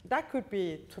that could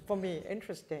be, for me,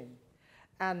 interesting.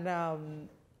 And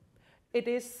it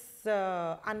is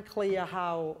unclear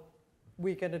how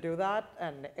we're going to do that,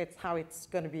 and it's how it's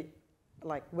going to be,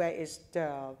 like where is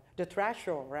the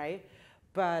threshold, right?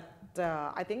 But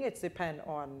I think it depends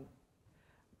on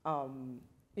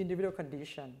individual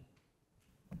condition.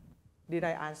 Did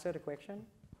I answer the question?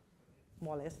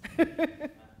 More or less.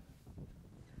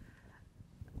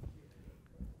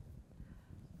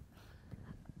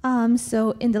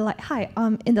 So in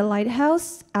the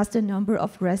lighthouse, as the number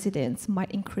of residents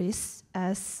might increase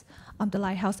as the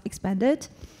lighthouse expanded,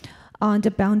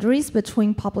 the boundaries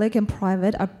between public and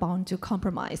private are bound to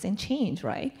compromise and change,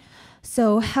 right?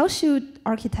 So how should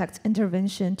architect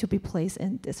intervention to be placed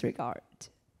in this regard?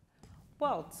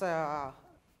 Well,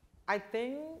 I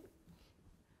think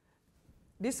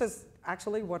this is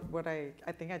actually what I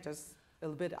think I just a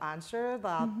little bit answered,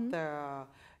 that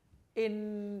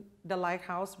in the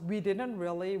lighthouse, we didn't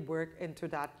really work into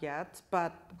that yet,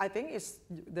 but I think it's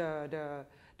the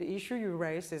issue you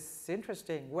raised is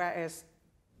interesting, whereas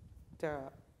the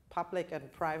public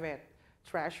and private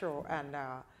threshold, and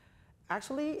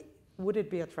actually, would it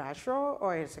be a threshold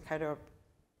or is it a kind of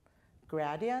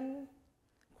gradient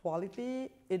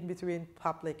quality in between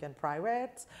public and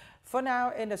private? For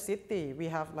now, in the city, we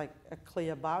have like a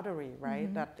clear boundary,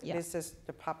 right? That this is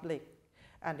the public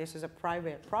and this is a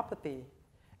private property.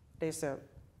 There's a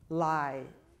line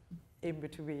in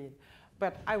between.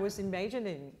 But I was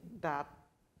imagining that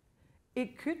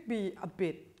it could be a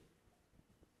bit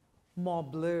more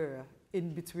blur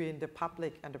in between the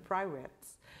public and the private.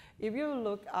 If you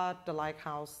look at the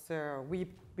lighthouse, we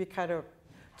kind of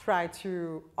try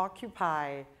to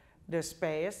occupy the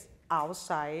space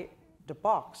outside the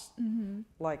box,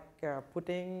 like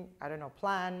putting, I don't know,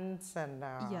 plants and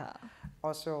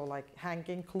also like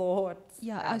hanging clothes.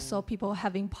 Yeah, I saw people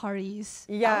having parties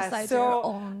outside their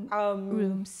own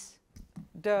rooms.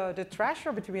 The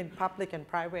threshold between public and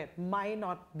private might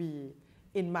not be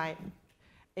in my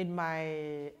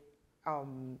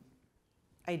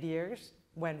ideas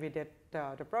when we did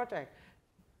the project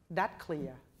that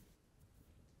clear.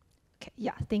 Okay,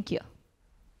 yeah, thank you.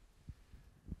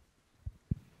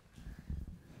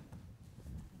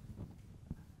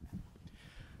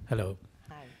 Hello.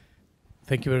 Hi.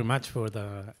 Thank you very much for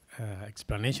the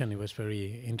explanation. It was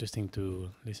very interesting to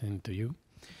listen to you.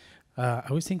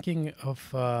 I was thinking of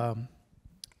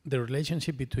the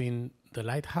relationship between the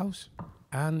lighthouse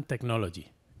and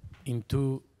technology in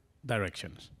two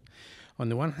directions. On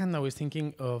the one hand, I was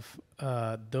thinking of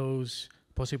those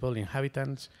possible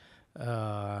inhabitants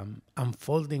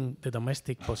unfolding the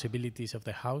domestic possibilities of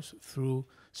the house through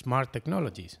smart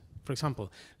technologies. For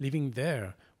example, living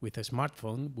there with a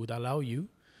smartphone would allow you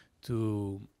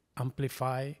to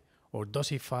amplify or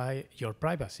dosify your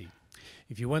privacy.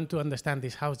 If you want to understand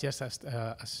this house just as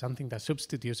something that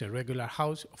substitutes a regular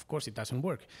house, of course it doesn't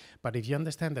work. But if you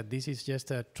understand that this is just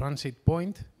a transit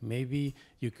point, maybe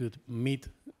you could meet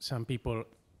some people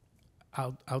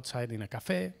outside in a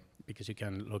cafe, because you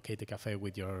can locate a cafe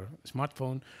with your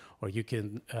smartphone, or you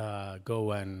can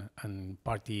go and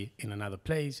party in another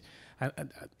place.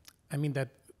 I mean that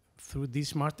through these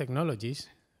smart technologies,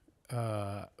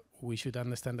 we should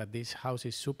understand that this house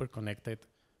is super connected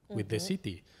with the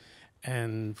city.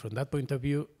 And from that point of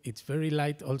view, it's very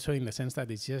light also in the sense that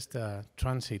it's just a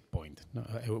transit point,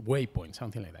 a waypoint,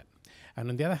 something like that. And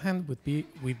on the other hand would be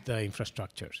with the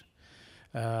infrastructures.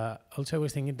 Also, I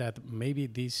was thinking that maybe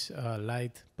these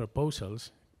light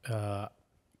proposals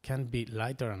can be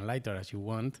lighter and lighter as you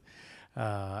want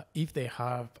if they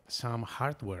have some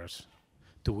hardwares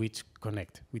to which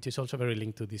connect, which is also very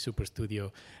linked to the super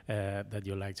studio that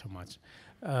you like so much.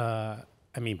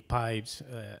 I mean, pipes,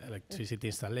 electricity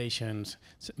installations.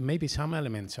 Maybe some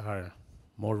elements are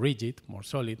more rigid, more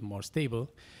solid, more stable.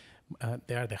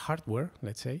 They are the hardware,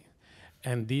 let's say.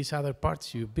 And these other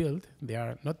parts you build, they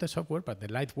are not the software, but the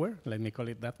lightware, let me call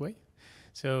it that way.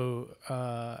 So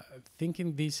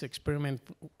thinking this experiment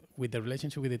with the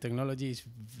relationship with the technology is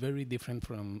very different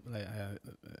from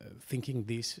thinking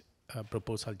this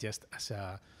proposal just as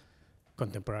a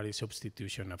contemporary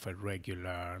substitution of a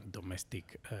regular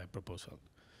domestic proposal.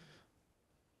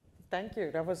 Thank you,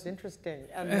 that was interesting.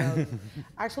 And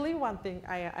actually one thing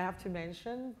I have to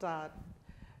mention that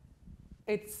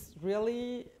it's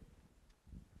really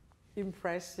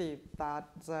impressive that,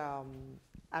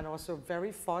 and also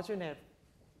very fortunate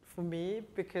for me,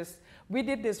 because we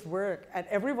did this work and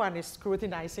everyone is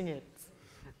scrutinizing it.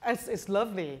 It's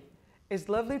lovely. It's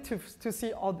lovely to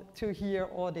see to hear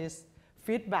all this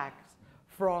feedback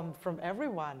from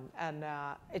everyone, and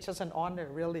it's just an honor,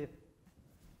 really.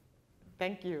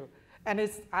 Thank you. And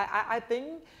I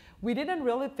think we didn't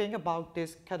really think about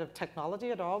this kind of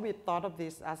technology at all. We thought of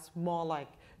this as more like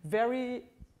very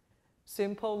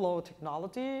simple, low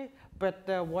technology, but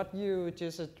what you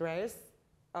just addressed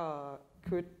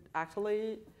could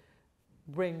actually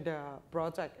bring the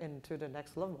project into the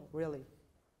next level, really.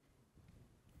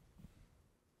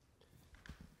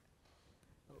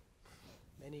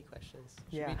 Many questions.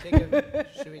 Yeah.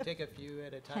 Should we take a few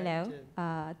at a time?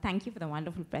 Hello. Thank you for the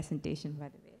wonderful presentation, by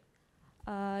the way.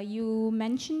 You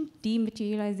mentioned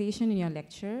dematerialization in your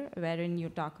lecture, wherein you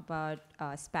talk about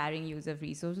sparing use of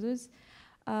resources.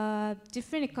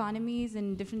 Different economies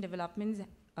and different developments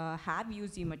have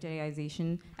used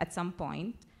dematerialization at some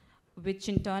point, which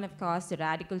in turn have caused a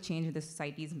radical change in the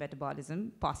society's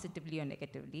metabolism, positively or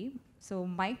negatively. So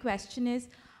my question is,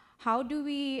 how do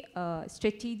we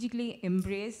strategically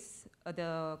embrace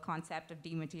the concept of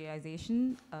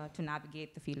dematerialization to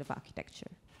navigate the field of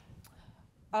architecture?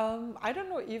 I don't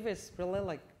know if it's really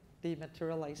like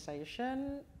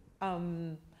dematerialization,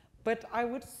 but I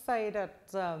would say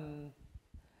that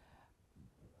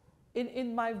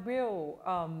in my view,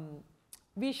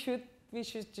 we should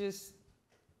just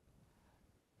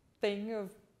think of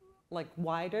like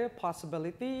wider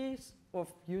possibilities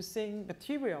of using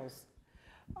materials.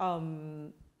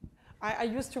 I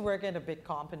used to work in a big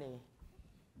company.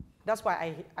 That's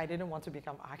why I didn't want to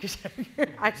become architect,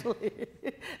 actually,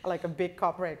 like a big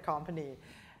corporate company.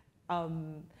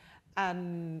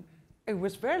 And it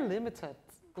was very limited.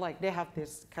 Like they have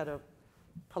this kind of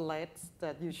palettes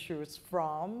that you choose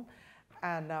from.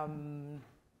 And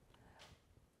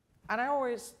I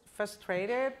always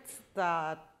frustrated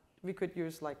that we could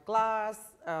use like glass,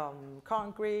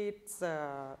 concrete,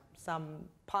 some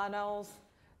panels,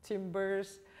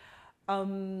 timbers.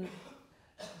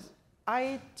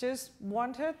 I just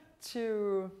wanted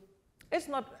to,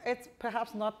 it's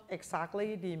perhaps not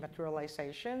exactly the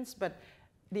materializations, but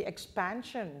the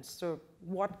expansions, so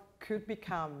what could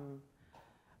become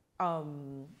a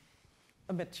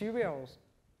materials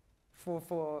for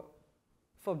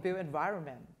built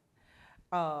environment.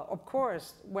 Of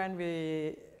course, when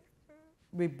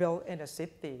we build in a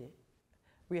city,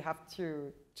 we have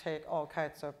to take all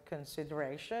kinds of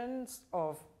considerations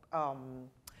of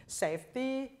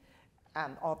safety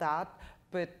and all that.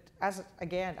 But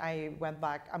again,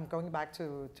 I'm going back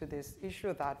to this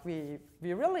issue that we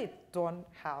really don't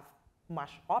have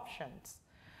much options.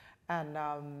 And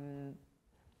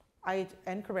I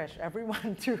encourage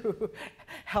everyone to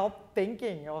help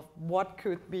thinking of what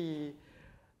could be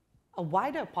a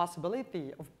wider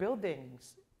possibility of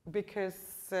buildings, because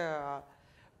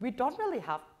we don't really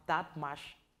have that much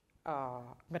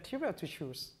material to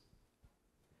choose,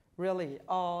 really.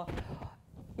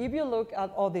 If you look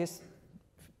at all these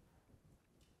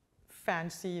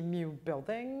fancy new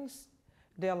buildings,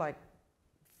 they're like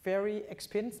very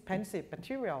expensive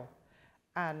material.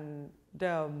 And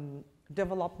the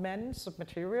developments of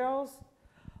materials,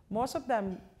 most of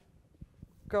them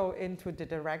go into the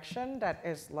direction that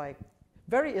is like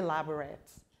very elaborate.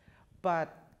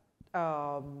 But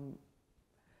I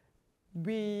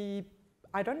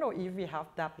don't know if we have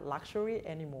that luxury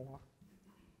anymore.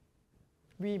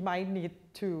 We might need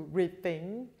to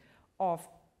rethink of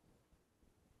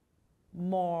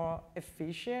more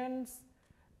efficient,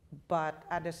 but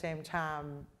at the same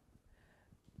time,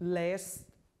 less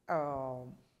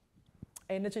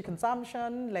energy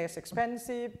consumption, less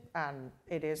expensive, and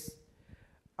it is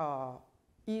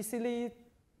easily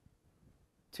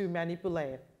to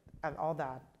manipulate and all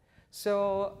that.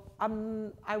 So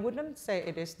I wouldn't say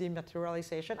it is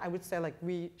dematerialization. I would say like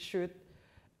we should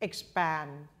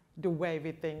expand the way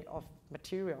we think of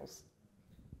materials.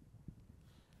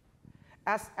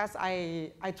 As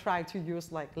I try to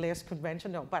use like less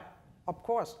conventional, but of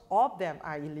course all of them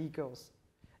are illegals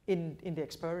in the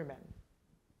experiment.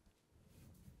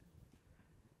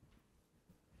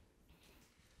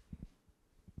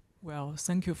 Well,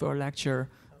 thank you for your lecture.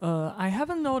 I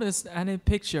haven't noticed any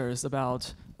pictures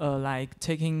about like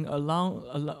taking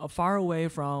far away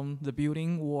from the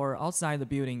building or outside the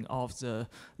building of the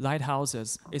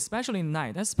lighthouses, especially at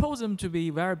night. I suppose them to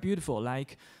be very beautiful.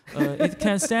 Like it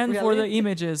can stand for the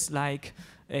images like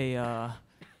the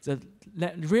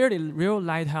real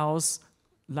lighthouse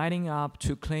lighting up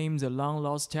to claim the long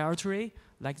lost territory,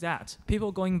 like that.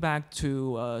 People going back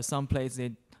to some place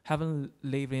they haven't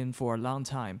lived in for a long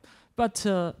time. But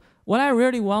what I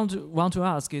really want to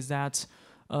ask is that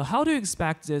how do you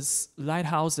expect these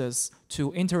lighthouses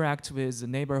to interact with the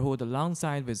neighborhood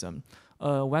alongside with them?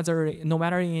 No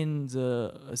matter in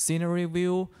the scenery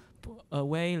view,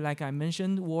 way, like I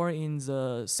mentioned, or in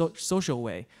the social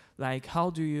way? Like, how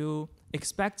do you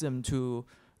expect them to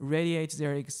radiate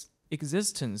their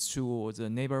existence to the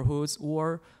neighborhoods,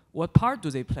 or what part do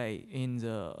they play in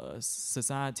the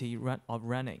society of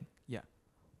running? Yeah.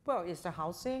 Well, it's the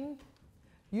housing.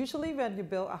 Usually when you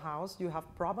build a house, you have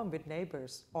problem with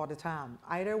neighbors all the time.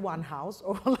 Either one house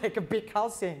or like a big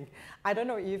housing. I don't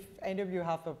know if any of you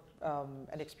have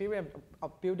an experience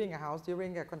of building a house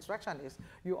during a construction. Is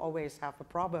you always have a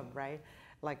problem, right?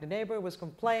 Like the neighbor was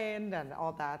complaining and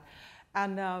all that.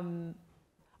 And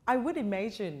I would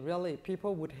imagine really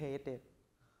people would hate it.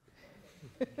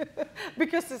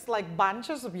 Because it's like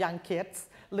bunches of young kids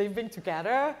living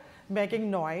together,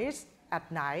 making noise at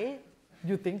night.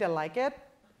 You think they like it?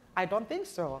 I don't think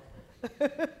so.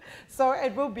 So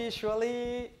it will be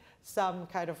surely some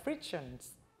kind of frictions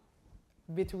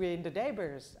between the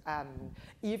neighbors. And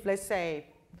if, let's say,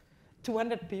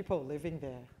 200 people living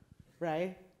there,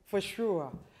 right? For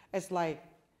sure, it's like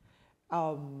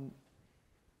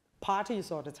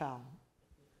parties all the time,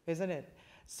 isn't it?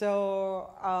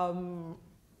 So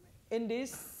in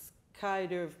this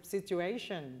kind of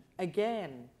situation,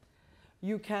 again,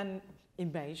 you can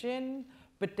imagine,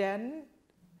 but then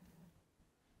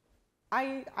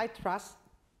I trust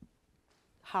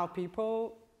how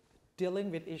people dealing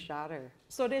with each other.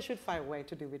 So they should find a way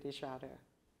to deal with each other.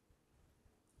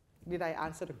 Did I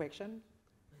answer the question?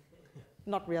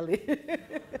 Not really.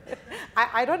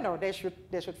 I don't know. They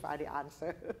should find the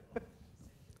answer.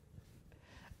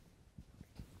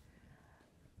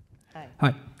 Hi.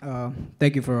 Hi.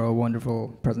 Thank you for a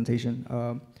wonderful presentation.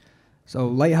 So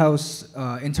Lighthouse,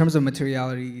 in terms of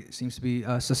materiality, seems to be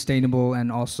sustainable, and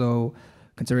also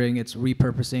considering its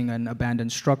repurposing an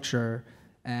abandoned structure,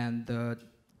 and the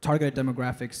targeted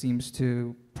demographic seems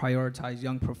to prioritize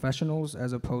young professionals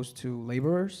as opposed to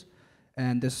laborers.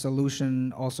 And this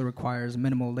solution also requires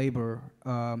minimal labor.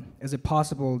 Is it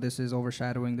possible this is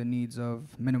overshadowing the needs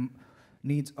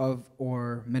of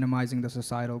or minimizing the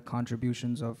societal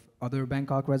contributions of other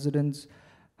Bangkok residents?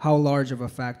 How large of a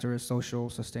factor is social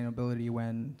sustainability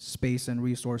when space and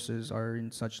resources are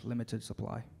in such limited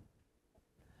supply?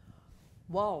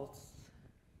 Well,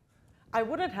 I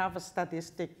wouldn't have a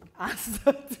statistic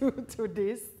answer to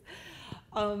this.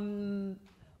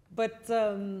 But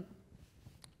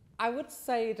I would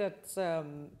say that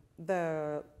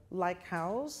the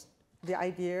Lighthouse, the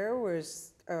idea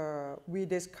was we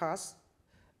discussed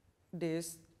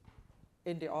this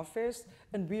in the office,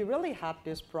 and we really had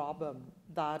this problem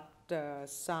that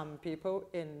some people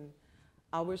in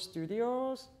our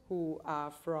studios who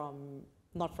are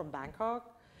not from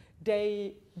Bangkok,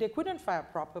 they couldn't find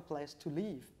a proper place to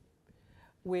live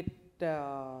with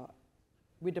the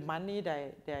money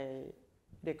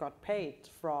they got paid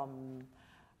from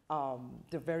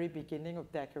the very beginning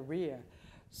of their career.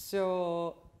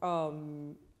 So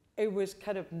it was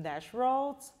kind of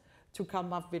natural to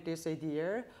come up with this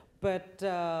idea, but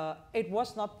it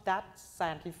was not that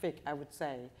scientific, I would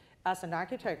say. As an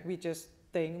architect, we just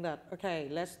think that, okay,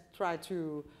 let's try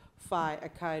to find a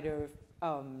kind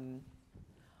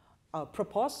of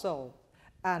proposal.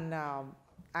 And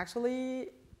actually,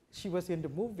 she was in the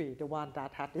movie, the one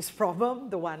that had this problem,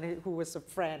 the one who was a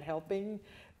friend helping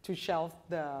to shelf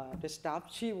the stuff.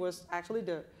 She was actually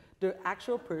the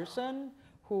actual person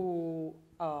who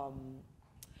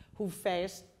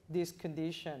faced this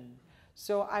condition.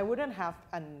 So I wouldn't have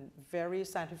a very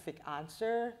scientific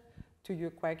answer to your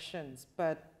questions,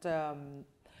 but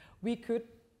we could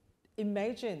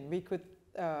imagine,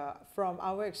 from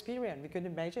our experience, we could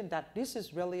imagine that this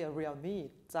is really a real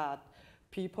need, that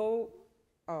people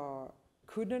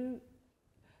couldn't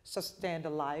sustain the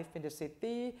life in the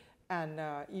city, and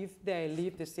if they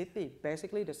leave the city,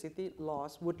 basically the city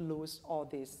would lose all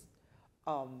these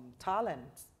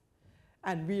talents.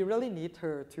 And we really need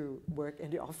her to work in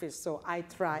the office, so I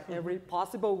try every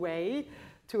possible way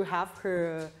to have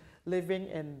her living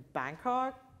in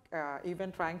Bangkok,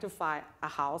 even trying to find a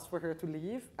house for her to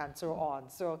live, and so on.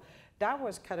 So that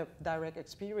was kind of direct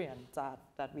experience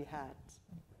that we had.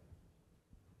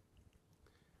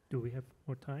 Do we have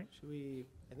more time?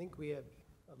 I think we have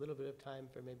a little bit of time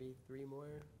for maybe 3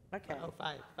 more. Okay. Oh,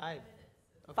 five.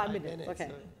 Oh, 5 minutes, okay.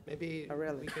 So maybe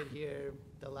really? we could hear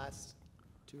the last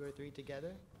 2 or 3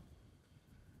 together.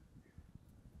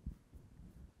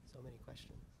 So many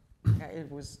questions. Yeah, it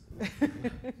was.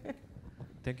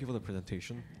 Thank you for the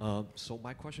presentation. So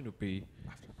my question would be,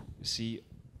 see,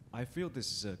 I feel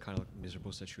this is a kind of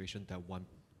miserable situation that on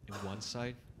one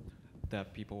side,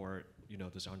 that people are,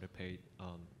 this underpaid,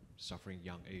 suffering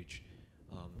young age,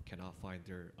 cannot find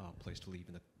their place to live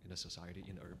in a society,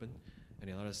 in urban. And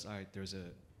on the other side, there's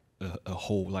a a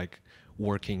whole like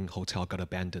working hotel got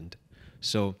abandoned.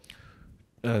 So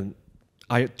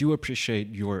I do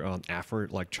appreciate your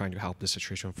effort, like trying to help the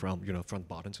situation from from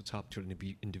bottom to top to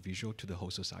the individual to the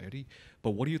whole society.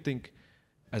 But what do you think,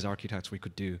 as architects, we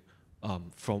could do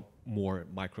from more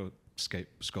micro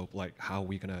scope? Like how are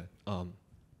we gonna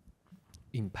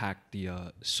impact the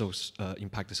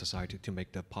impact the society to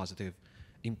make the positive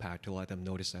impact, to let them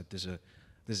notice that this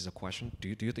is a question.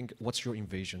 Do you think, what's your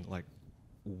invasion? Like,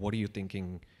 what are you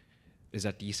thinking? Is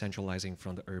that decentralizing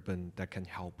from the urban that can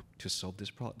help to solve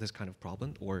this kind of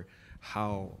problem, or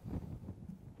how?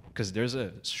 Because there's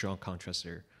a strong contrast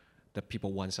there, that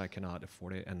people one side cannot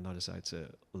afford it, and another side's a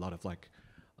lot of like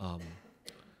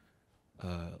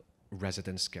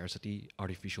resident scarcity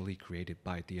artificially created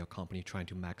by the company trying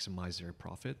to maximize their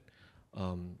profit.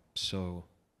 So,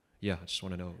 yeah, I just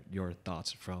want to know your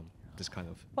thoughts from this kind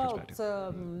of perspective.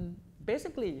 Well,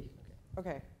 basically,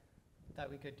 okay. Thought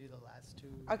we could do the last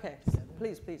two. Okay,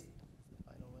 please.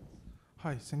 Final ones.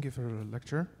 Hi, thank you for the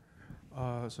lecture.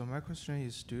 So my question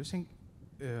is, do you think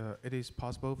it is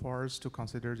possible for us to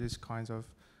consider these kinds of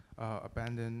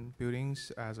abandoned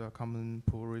buildings as a common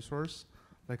pool resource,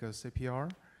 like a CPR?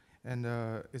 And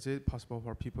is it possible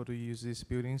for people to use these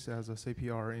buildings as a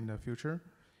CPR in the future?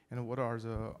 And what are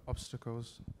the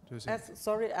obstacles to this?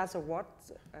 As a what?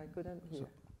 I couldn't hear.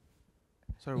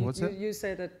 Sorry, what's that? You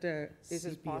said that is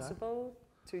it CPR? possible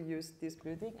to use this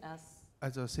building as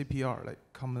a CPR, like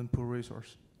common pool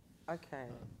resource. Okay.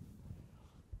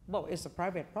 Well, it's a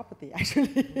private property,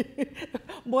 actually.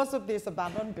 Most of these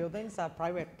abandoned buildings are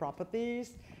private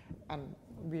properties, and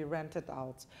we rent it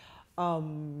out.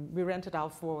 We rent it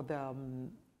out for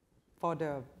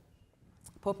the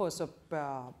purpose of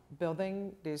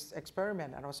building this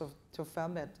experiment and also to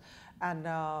film it. And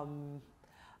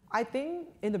I think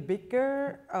in the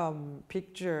bigger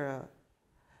picture,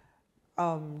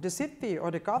 the city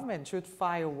or the government should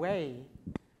find a way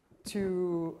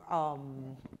to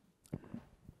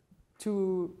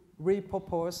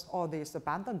repurpose all these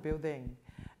abandoned buildings.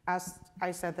 As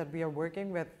I said, that we are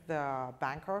working with the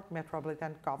Bangkok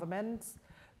metropolitan governments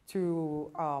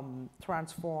to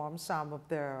transform some of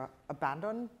the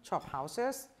abandoned shop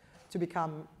houses to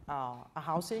become a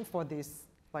housing for these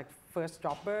like first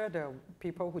jobber, the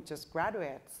people who just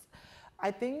graduates.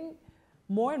 I think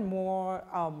more and more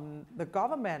the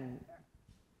government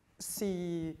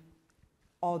see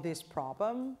all this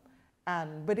problem,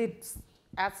 but it's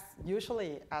as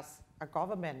usually as a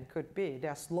government could be,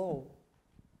 they're slow.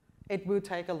 It will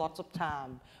take a lot of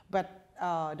time, but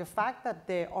the fact that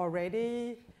they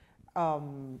already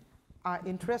are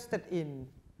interested in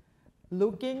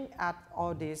looking at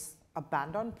all this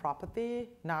abandoned property,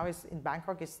 now is in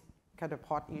Bangkok is kind of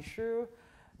hot issue,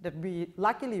 that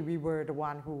luckily we were the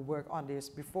one who worked on this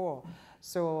before,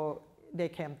 so they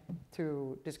came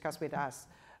to discuss with us.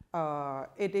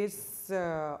 It is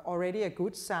already a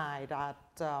good sign that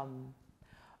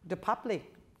the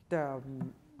public,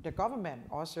 the government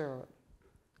also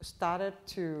started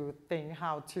to think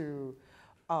how to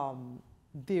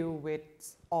deal with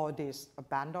all these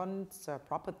abandoned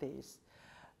properties.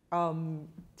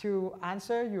 To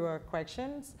answer your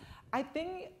questions, I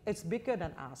think it's bigger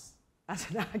than us as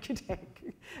an architect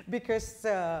because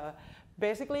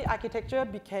basically architecture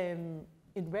became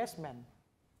investment.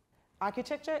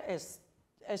 Architecture is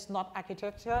not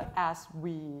architecture as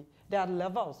there are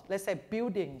levels. Let's say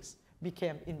buildings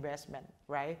became investment,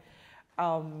 right?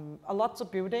 A lot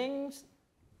of buildings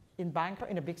in Bangkok,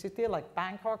 in a big city like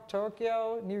Bangkok,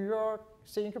 Tokyo, New York,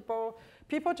 Singapore,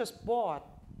 people just bought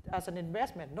as an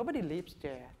investment. Nobody lives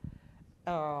there.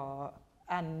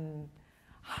 And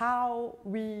how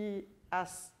we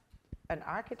as an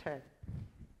architect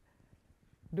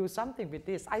do something with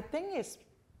this, I think it's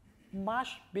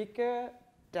much bigger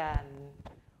than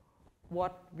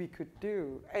what we could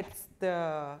do. It's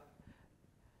the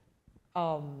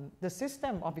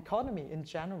system of economy in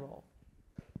general.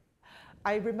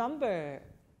 I remember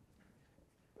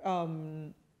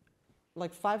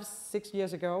like 5-6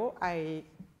 years ago, I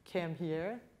came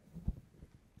here.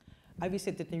 I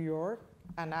visited New York,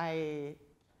 and I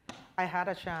had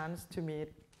a chance to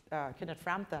meet Kenneth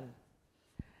Frampton.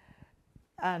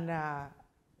 And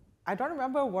I don't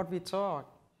remember what we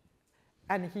talked.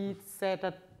 And he said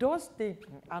that those things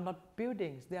are not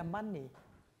buildings, they are money.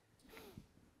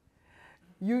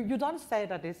 You don't say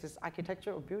that this is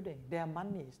architecture or building, they are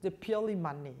money, they're purely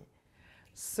money.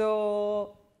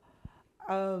 So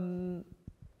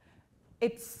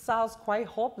it sounds quite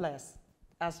hopeless,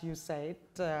 as you said.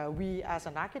 We as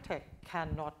an architect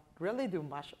cannot really do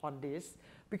much on this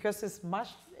because it's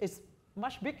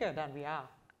much bigger than we are.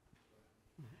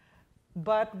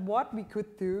 But what we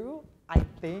could do, I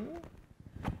think,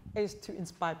 is to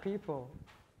inspire people,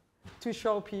 to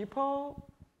show people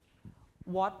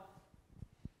what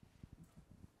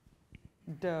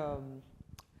the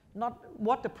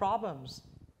problems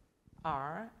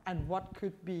are and what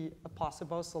could be a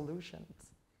possible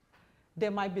solutions. They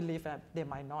might believe it, they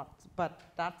might not, but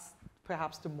that's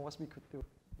perhaps the most we could do.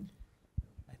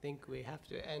 I think we have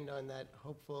to end on that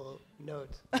hopeful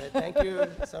note. But thank you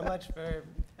so much for,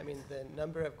 I mean, the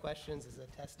number of questions is a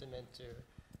testament to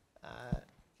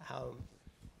how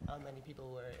many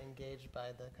people were engaged by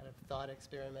the kind of thought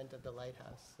experiment of the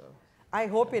lighthouse. So I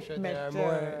hope I'm it sure made, there are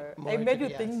more it made to you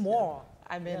be think asked, more.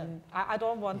 yeah. I mean, I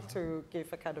don't want to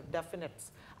give a kind of definite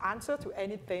answer to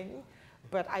anything,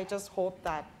 but I just hope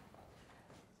that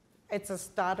it's a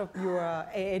start of your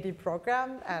AAD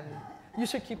program and you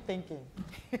should keep thinking.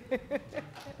 All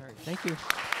right, thank you.